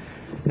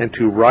 And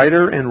to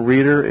writer and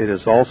reader it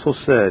is also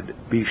said,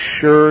 "Be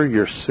sure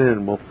your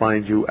sin will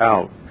find you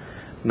out."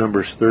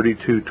 Numbers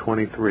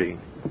 32:23.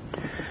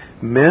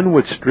 Men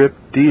would strip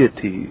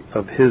deity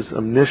of his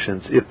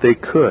omniscience if they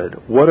could.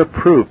 What a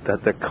proof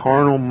that the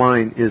carnal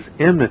mind is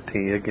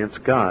enmity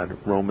against God.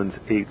 Romans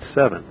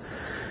 8:7.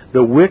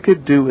 The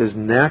wicked do is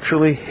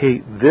naturally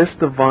hate this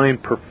divine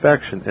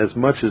perfection as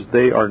much as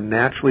they are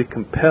naturally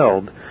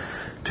compelled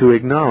to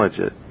acknowledge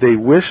it. They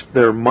wish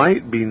there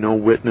might be no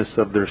witness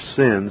of their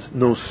sins,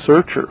 no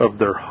searcher of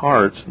their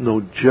hearts,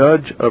 no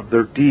judge of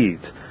their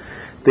deeds.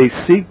 They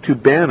seek to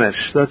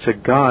banish such a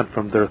God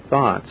from their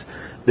thoughts.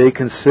 They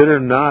consider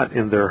not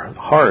in their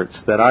hearts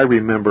that I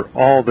remember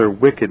all their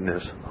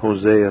wickedness.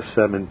 Hosea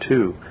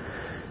 7:2.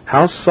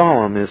 How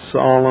solemn is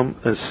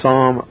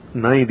Psalm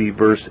 90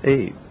 verse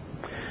 8.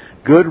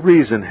 Good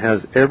reason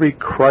has every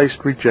Christ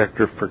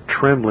rejecter for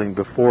trembling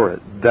before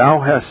it. Thou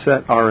hast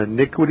set our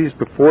iniquities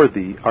before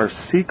thee, our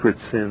secret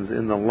sins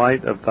in the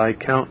light of thy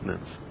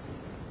countenance.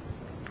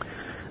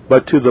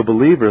 But to the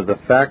believer, the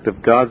fact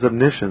of God's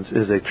omniscience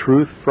is a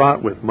truth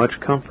fraught with much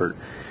comfort.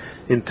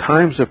 In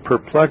times of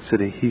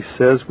perplexity, he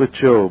says with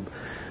Job,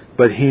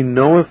 "But he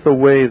knoweth the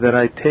way that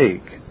I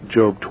take."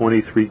 Job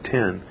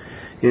 23:10.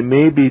 It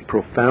may be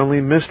profoundly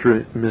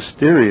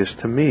mysterious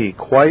to me,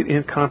 quite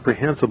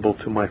incomprehensible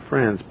to my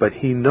friends, but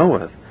he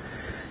knoweth.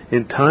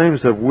 In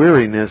times of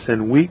weariness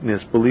and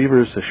weakness,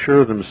 believers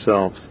assure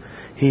themselves,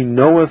 "He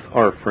knoweth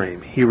our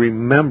frame. He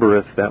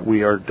remembereth that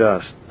we are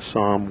dust."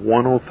 Psalm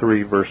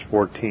 103, verse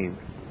 14.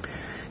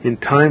 In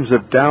times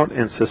of doubt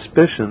and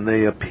suspicion,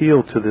 they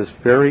appeal to this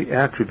very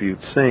attribute,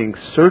 saying,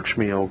 "Search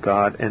me, O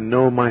God, and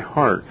know my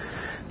heart.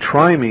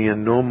 Try me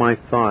and know my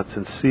thoughts,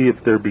 and see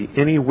if there be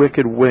any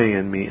wicked way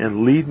in me,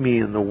 and lead me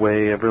in the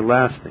way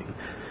everlasting."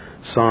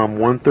 Psalm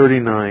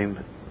 139,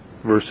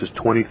 verses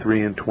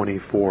 23 and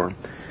 24.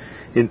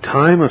 In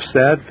time of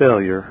sad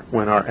failure,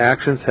 when our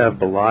actions have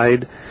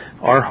belied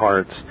our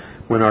hearts,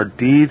 when our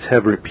deeds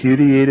have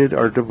repudiated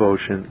our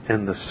devotion,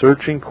 and the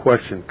searching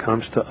question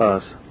comes to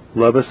us,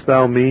 "Lovest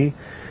thou me?"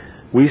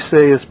 we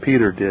say as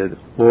Peter did,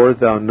 "Lord,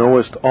 thou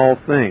knowest all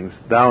things.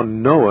 Thou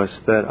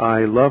knowest that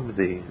I love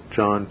thee."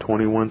 John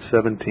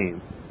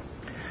 21:17.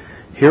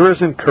 Here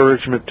is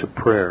encouragement to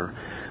prayer.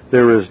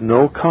 There is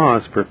no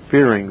cause for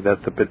fearing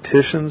that the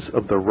petitions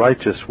of the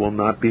righteous will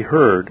not be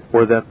heard,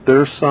 or that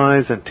their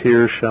sighs and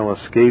tears shall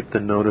escape the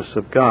notice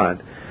of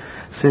God,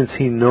 since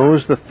He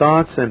knows the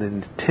thoughts and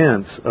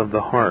intents of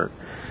the heart.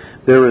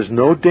 There is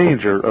no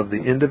danger of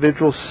the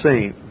individual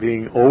saint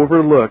being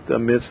overlooked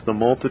amidst the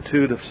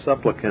multitude of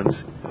supplicants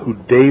who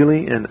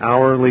daily and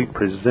hourly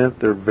present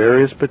their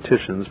various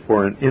petitions,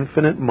 for an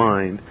infinite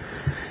mind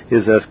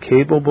is as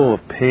capable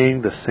of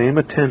paying the same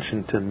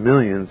attention to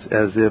millions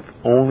as if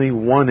only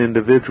one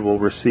individual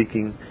were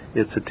seeking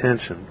its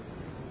attention.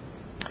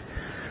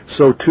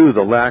 So too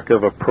the lack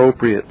of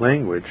appropriate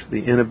language,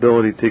 the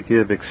inability to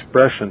give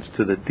expressions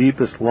to the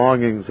deepest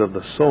longings of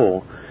the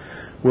soul,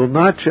 will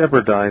not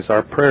jeopardize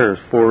our prayers,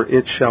 for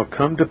it shall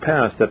come to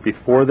pass that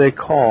before they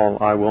call,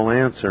 I will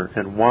answer,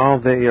 and while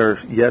they are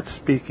yet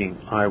speaking,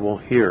 I will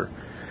hear.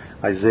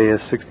 Isaiah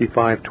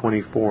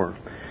 65:24.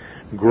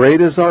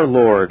 Great is our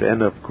Lord,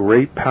 and of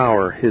great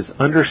power. His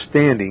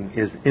understanding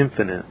is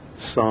infinite.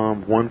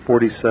 Psalm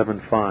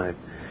 147:5.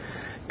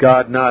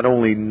 God not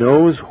only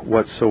knows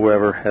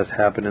whatsoever has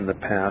happened in the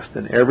past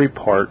in every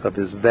part of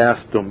His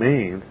vast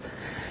domain,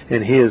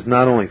 and He is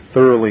not only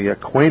thoroughly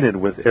acquainted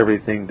with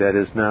everything that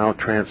is now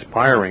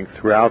transpiring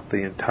throughout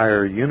the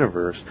entire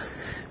universe,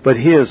 but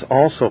He is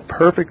also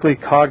perfectly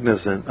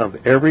cognizant of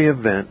every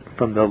event,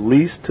 from the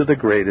least to the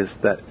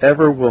greatest, that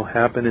ever will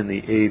happen in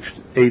the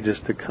ages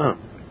to come.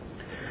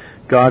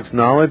 God's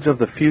knowledge of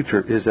the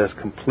future is as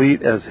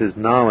complete as His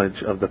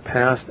knowledge of the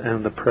past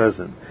and the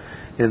present,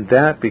 and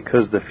that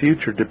because the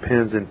future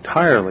depends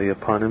entirely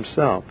upon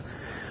Himself.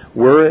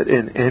 Were it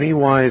in any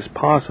wise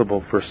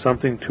possible for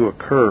something to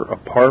occur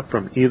apart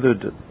from either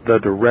the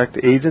direct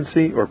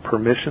agency or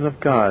permission of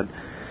God,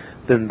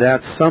 then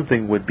that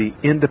something would be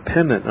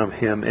independent of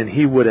Him, and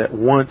He would at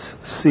once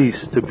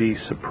cease to be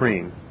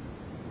supreme.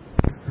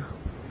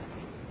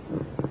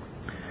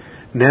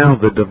 Now,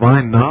 the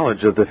divine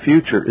knowledge of the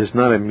future is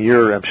not a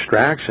mere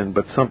abstraction,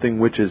 but something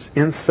which is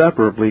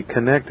inseparably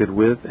connected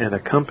with and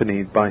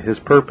accompanied by His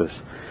purpose.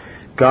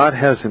 God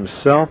has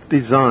Himself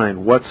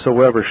designed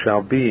whatsoever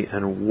shall be,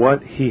 and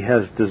what He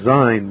has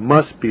designed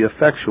must be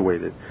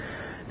effectuated.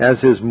 As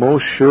His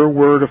most sure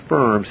word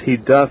affirms, He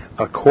doth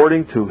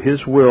according to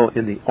His will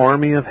in the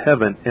army of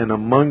heaven and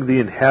among the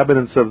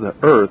inhabitants of the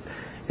earth,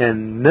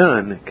 and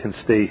none can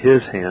stay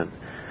His hand.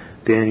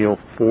 Daniel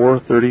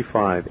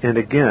 4:35. And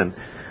again,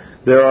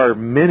 there are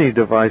many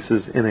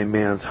devices in a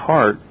man's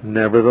heart,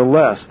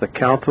 nevertheless the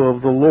counsel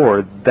of the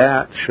Lord,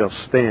 that shall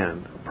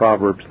stand.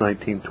 Proverbs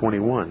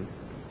 19:21.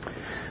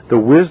 The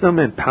wisdom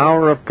and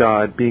power of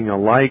God being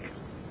alike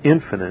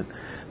infinite,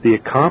 the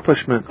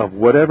accomplishment of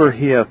whatever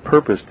He hath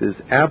purposed is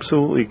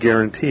absolutely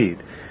guaranteed.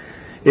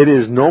 It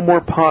is no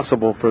more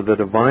possible for the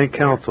divine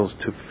counsels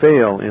to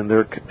fail in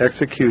their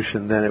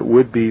execution than it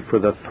would be for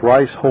the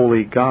thrice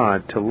holy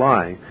God to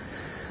lie.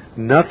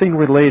 Nothing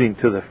relating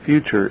to the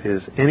future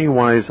is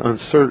anywise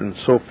uncertain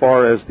so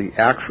far as the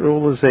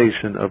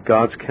actualization of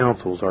God's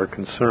counsels are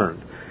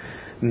concerned.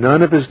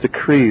 None of His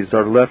decrees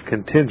are left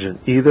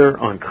contingent either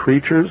on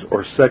creatures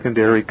or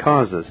secondary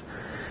causes.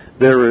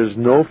 There is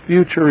no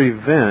future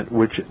event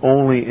which is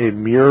only a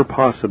mere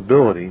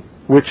possibility.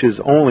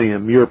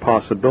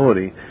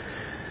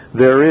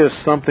 There is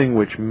something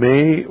which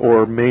may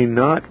or may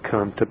not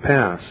come to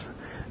pass.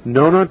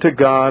 Known unto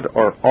God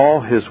are all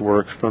His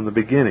works from the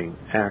beginning.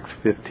 Acts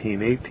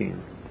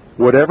 15:18.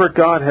 Whatever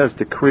God has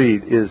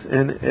decreed is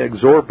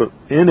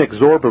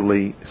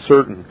inexorably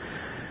certain,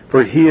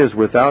 for He is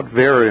without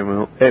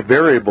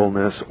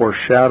variableness or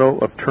shadow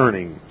of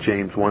turning.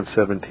 James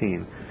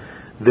 1:17.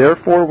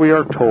 Therefore we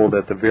are told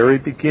at the very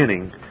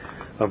beginning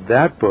of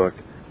that book,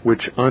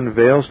 which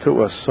unveils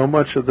to us so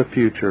much of the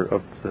future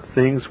of the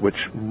things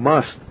which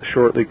must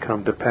shortly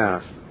come to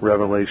pass.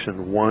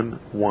 Revelation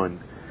 1:1.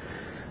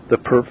 The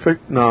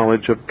perfect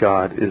knowledge of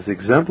God is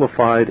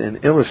exemplified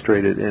and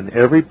illustrated in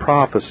every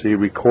prophecy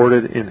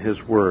recorded in His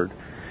Word.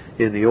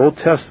 In the Old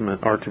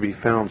Testament are to be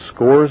found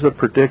scores of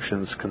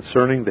predictions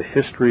concerning the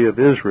history of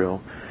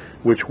Israel,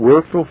 which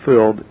were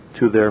fulfilled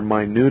to their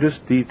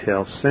minutest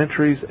detail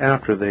centuries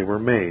after they were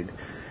made.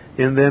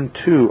 In them,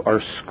 too,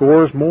 are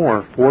scores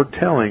more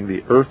foretelling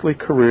the earthly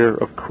career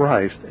of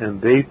Christ,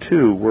 and they,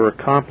 too, were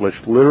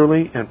accomplished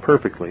literally and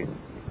perfectly.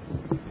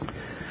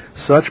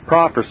 Such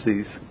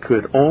prophecies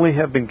could only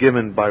have been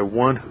given by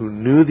one who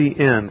knew the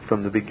end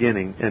from the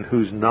beginning, and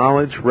whose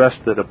knowledge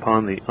rested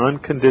upon the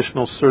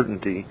unconditional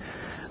certainty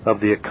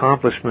of the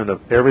accomplishment of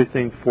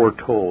everything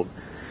foretold.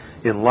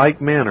 In like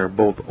manner,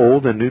 both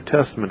Old and New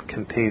Testament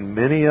contain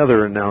many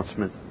other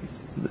announcements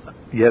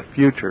yet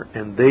future,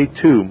 and they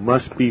too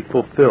must be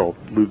fulfilled.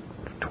 Luke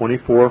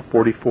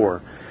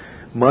 24:44,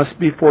 must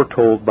be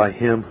foretold by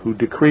Him who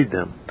decreed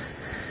them.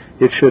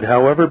 It should,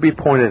 however, be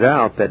pointed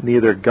out that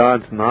neither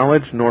God's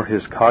knowledge nor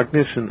His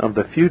cognition of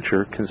the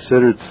future,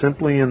 considered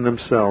simply in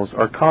themselves,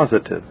 are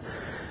causative.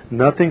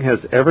 Nothing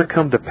has ever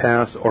come to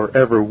pass or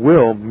ever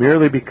will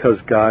merely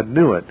because God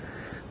knew it.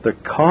 The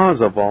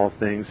cause of all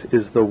things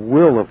is the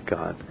will of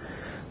God.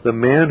 The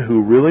man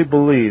who really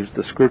believes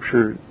the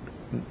Scriptures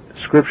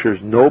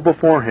know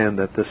beforehand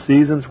that the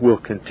seasons will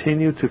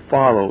continue to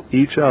follow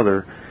each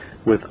other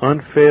with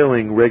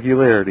unfailing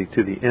regularity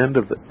to the end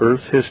of the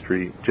earth's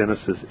history,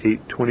 Genesis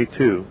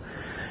 8:22.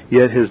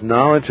 Yet his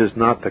knowledge is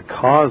not the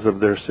cause of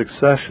their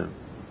succession.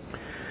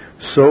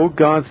 So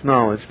God's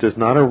knowledge does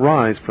not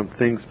arise from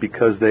things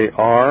because they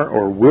are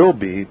or will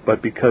be, but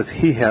because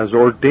He has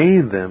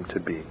ordained them to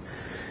be.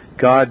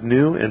 God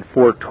knew and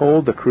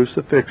foretold the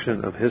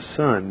crucifixion of His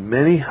Son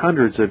many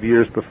hundreds of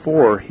years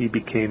before He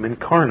became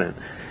incarnate,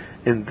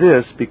 and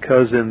this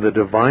because in the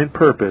divine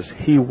purpose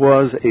He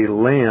was a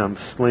lamb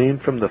slain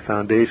from the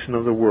foundation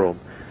of the world.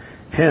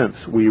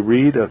 Hence we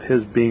read of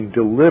His being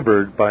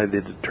delivered by the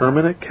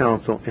determinate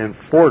counsel and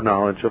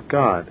foreknowledge of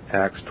God.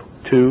 Acts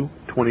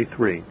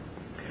 2:23.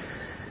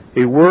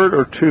 A word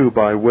or two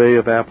by way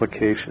of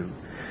application.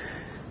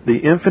 The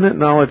infinite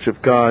knowledge of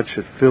God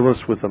should fill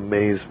us with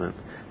amazement.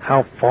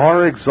 How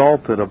far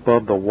exalted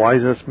above the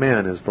wisest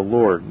man is the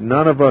Lord.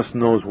 None of us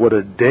knows what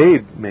a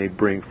day may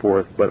bring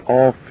forth, but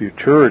all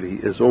futurity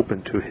is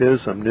open to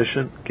His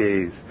omniscient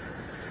gaze.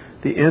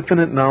 The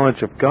infinite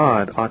knowledge of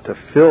God ought to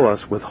fill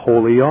us with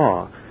holy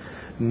awe.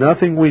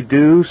 Nothing we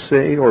do,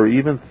 say, or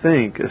even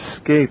think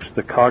escapes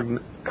the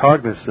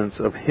cognizance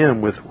of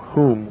Him with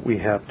whom we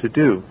have to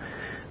do.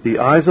 The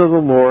eyes of the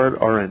Lord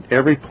are in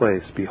every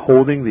place,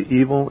 beholding the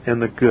evil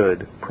and the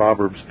good.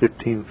 Proverbs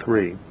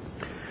 15:3.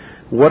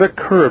 What a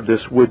curb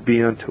this would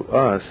be unto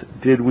us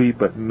did we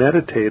but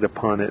meditate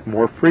upon it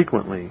more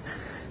frequently.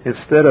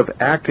 Instead of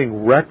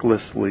acting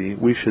recklessly,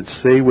 we should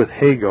say with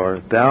Hagar,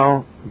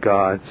 Thou,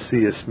 God,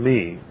 seest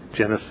me.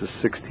 Genesis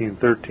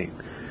 16:13.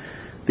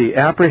 The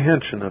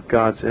apprehension of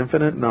God's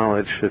infinite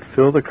knowledge should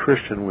fill the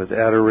Christian with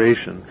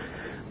adoration.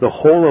 The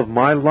whole of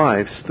my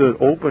life stood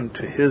open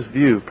to His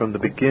view from the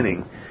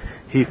beginning.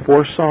 He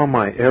foresaw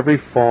my every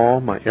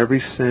fall, my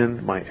every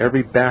sin, my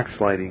every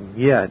backsliding,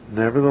 yet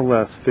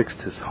nevertheless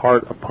fixed His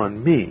heart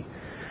upon me.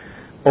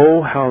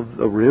 Oh, how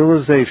the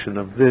realization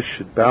of this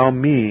should bow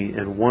me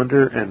in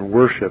wonder and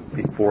worship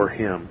before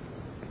Him.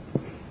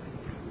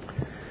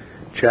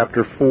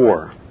 Chapter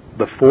 4.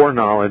 The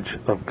Foreknowledge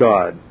of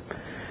God.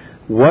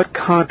 What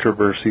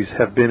controversies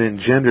have been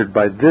engendered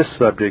by this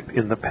subject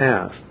in the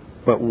past?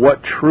 But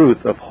what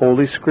truth of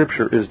Holy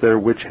Scripture is there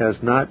which has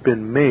not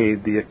been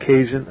made the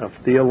occasion of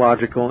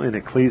theological and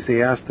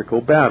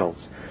ecclesiastical battles?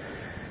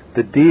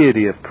 The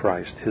deity of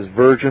Christ, His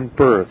virgin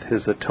birth,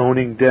 His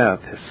atoning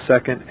death, His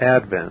second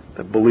advent,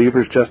 the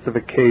believer's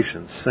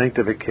justification,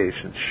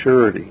 sanctification,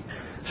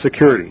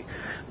 security,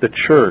 the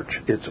church,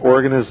 its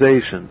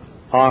organization,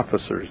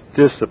 officers,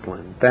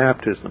 discipline,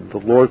 baptism, the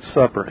Lord's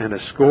Supper, and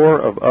a score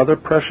of other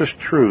precious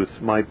truths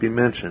might be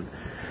mentioned.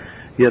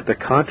 Yet the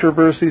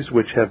controversies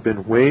which have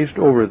been waged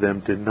over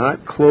them did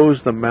not close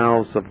the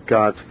mouths of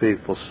God's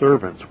faithful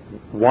servants.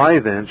 Why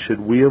then should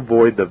we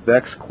avoid the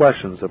vexed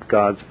questions of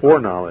God's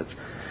foreknowledge?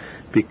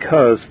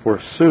 Because,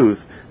 forsooth,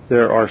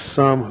 there are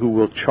some who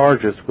will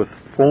charge us with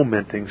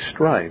fomenting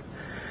strife.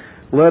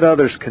 Let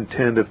others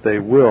contend if they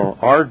will.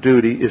 Our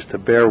duty is to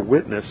bear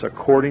witness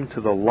according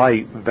to the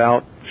light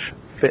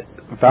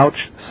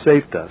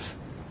vouchsafed us.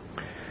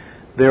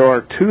 There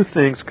are two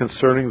things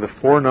concerning the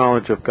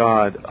foreknowledge of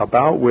God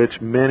about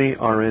which many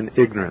are in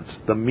ignorance: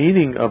 the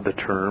meaning of the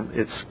term,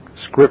 its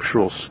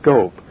scriptural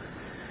scope.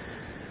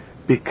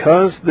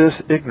 Because this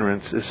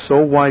ignorance is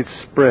so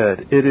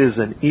widespread, it is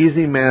an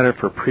easy matter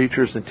for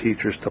preachers and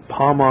teachers to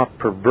palm off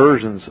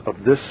perversions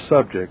of this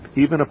subject,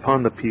 even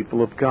upon the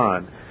people of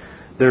God.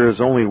 There is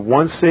only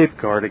one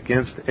safeguard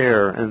against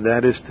error, and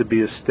that is to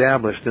be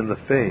established in the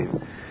faith.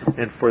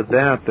 And for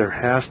that there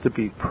has to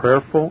be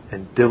prayerful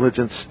and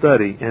diligent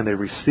study, and a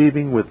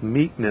receiving with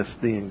meekness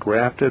the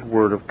engrafted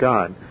Word of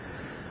God.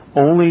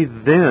 Only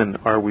then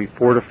are we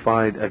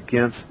fortified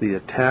against the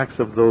attacks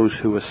of those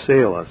who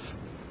assail us.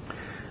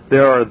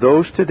 There are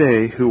those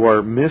today who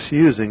are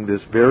misusing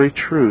this very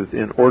truth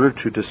in order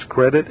to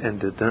discredit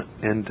and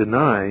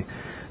deny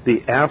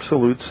the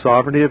absolute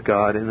sovereignty of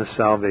God in the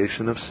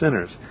salvation of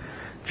sinners.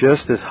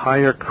 Just as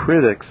higher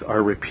critics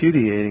are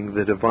repudiating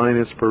the divine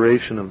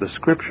inspiration of the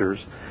Scriptures,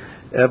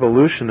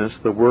 evolutionists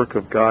the work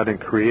of God in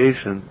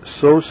creation,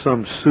 so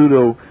some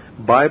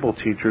pseudo-Bible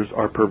teachers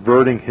are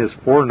perverting His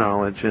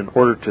foreknowledge in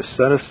order to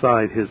set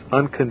aside His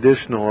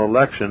unconditional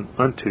election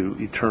unto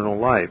eternal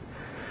life.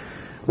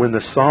 When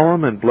the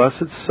solemn and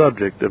blessed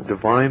subject of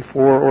divine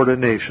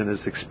foreordination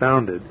is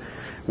expounded,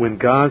 when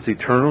God's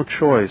eternal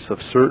choice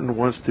of certain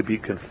ones to be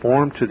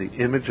conformed to the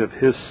image of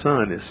His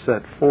Son is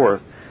set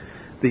forth,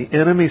 the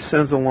enemy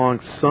sends along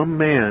some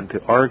man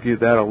to argue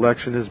that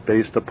election is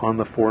based upon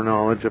the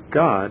foreknowledge of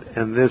God,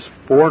 and this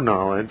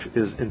foreknowledge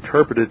is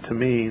interpreted to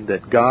mean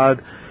that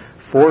God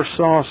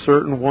foresaw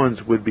certain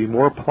ones would be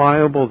more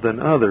pliable than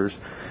others,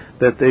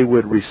 that they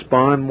would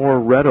respond more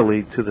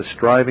readily to the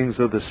strivings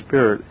of the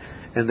Spirit,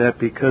 and that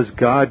because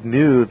God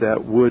knew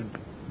that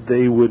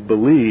they would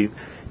believe,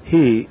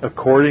 He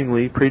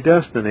accordingly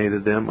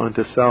predestinated them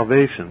unto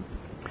salvation.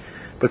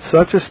 But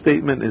such a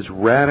statement is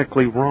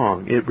radically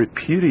wrong. It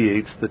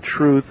repudiates the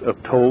truth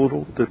of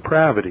total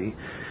depravity,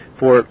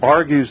 for it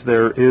argues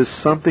there is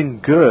something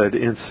good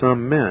in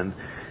some men.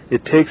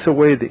 It takes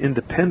away the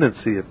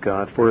independency of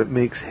God, for it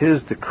makes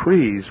His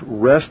decrees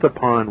rest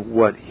upon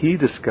what He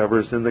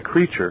discovers in the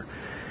creature.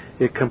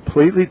 It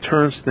completely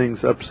turns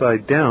things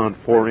upside down,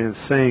 for in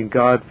saying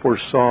God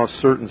foresaw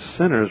certain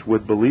sinners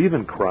would believe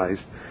in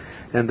Christ,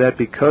 and that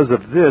because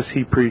of this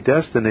He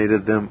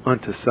predestinated them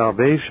unto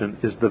salvation,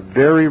 is the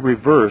very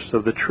reverse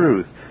of the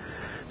truth.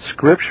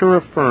 Scripture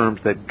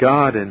affirms that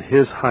God in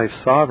His high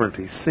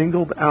sovereignty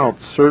singled out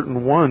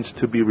certain ones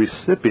to be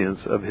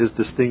recipients of His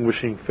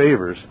distinguishing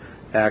favors,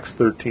 Acts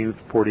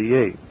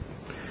 13:48.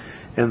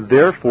 And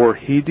therefore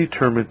He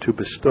determined to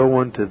bestow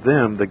unto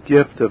them the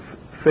gift of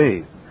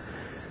faith.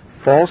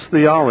 False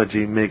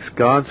theology makes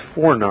God's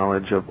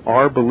foreknowledge of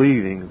our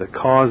believing the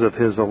cause of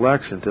His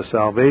election to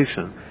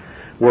salvation,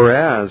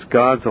 whereas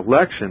God's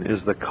election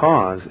is the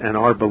cause and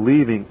our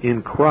believing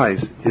in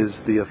Christ is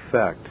the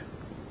effect.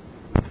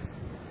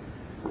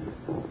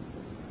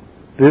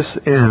 This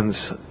ends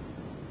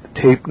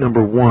tape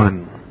number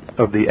 1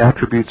 of The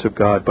Attributes of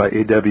God by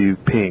A.W.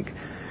 Pink.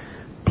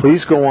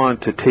 Please go on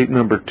to tape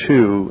number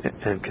 2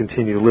 and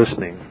continue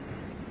listening.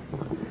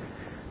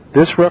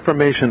 This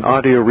Reformation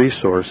audio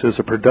resource is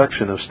a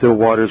production of Still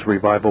Waters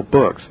Revival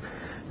Books.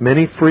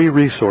 Many free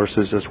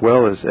resources, as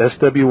well as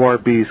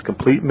SWRB's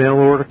complete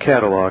mail-order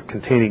catalog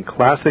containing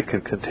classic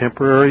and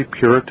contemporary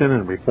Puritan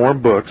and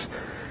Reformed books,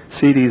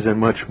 CDs, and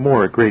much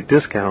more at great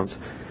discounts,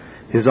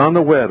 is on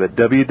the web at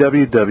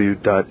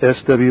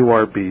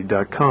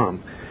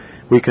www.swrb.com.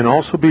 We can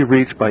also be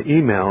reached by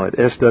email at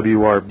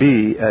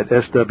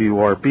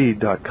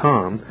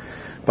swrb@swrb.com,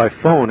 by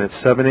phone at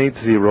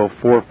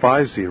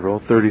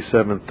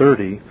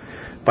 780-450-3730,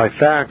 by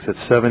fax at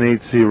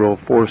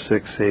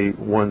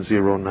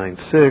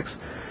 780-468-1096,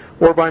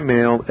 or by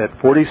mail at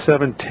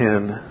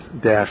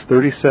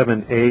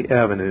 4710-37A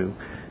Avenue,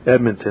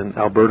 Edmonton,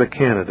 Alberta,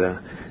 Canada,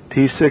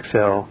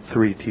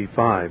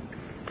 T6L3T5.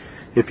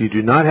 If you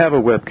do not have a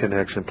web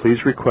connection,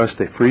 please request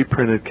a free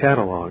printed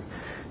catalog.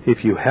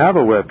 If you have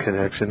a web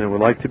connection and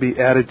would like to be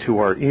added to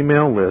our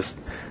email list,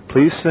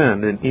 please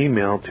send an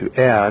email to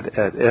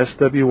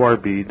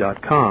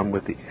add@swrb.com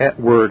with the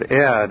word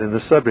add in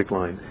the subject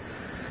line.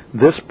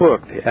 This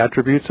book, The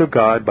Attributes of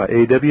God by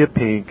A.W.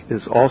 Pink,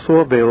 is also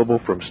available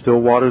from Still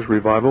Waters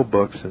Revival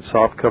Books in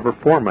softcover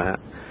format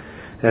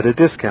at a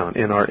discount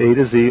in our A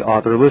to Z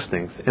author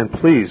listings. And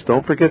please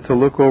don't forget to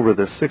look over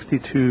the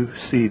 62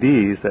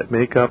 CDs that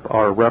make up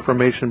our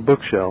Reformation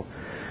bookshelf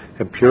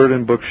and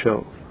Puritan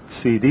bookshelf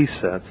CD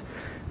sets.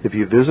 if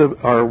you visit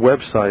our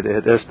website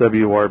at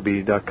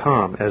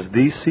swrb.com, as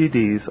these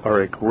CDs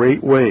are a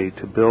great way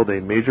to build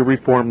a major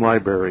reform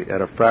library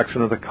at a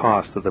fraction of the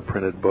cost of the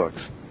printed books.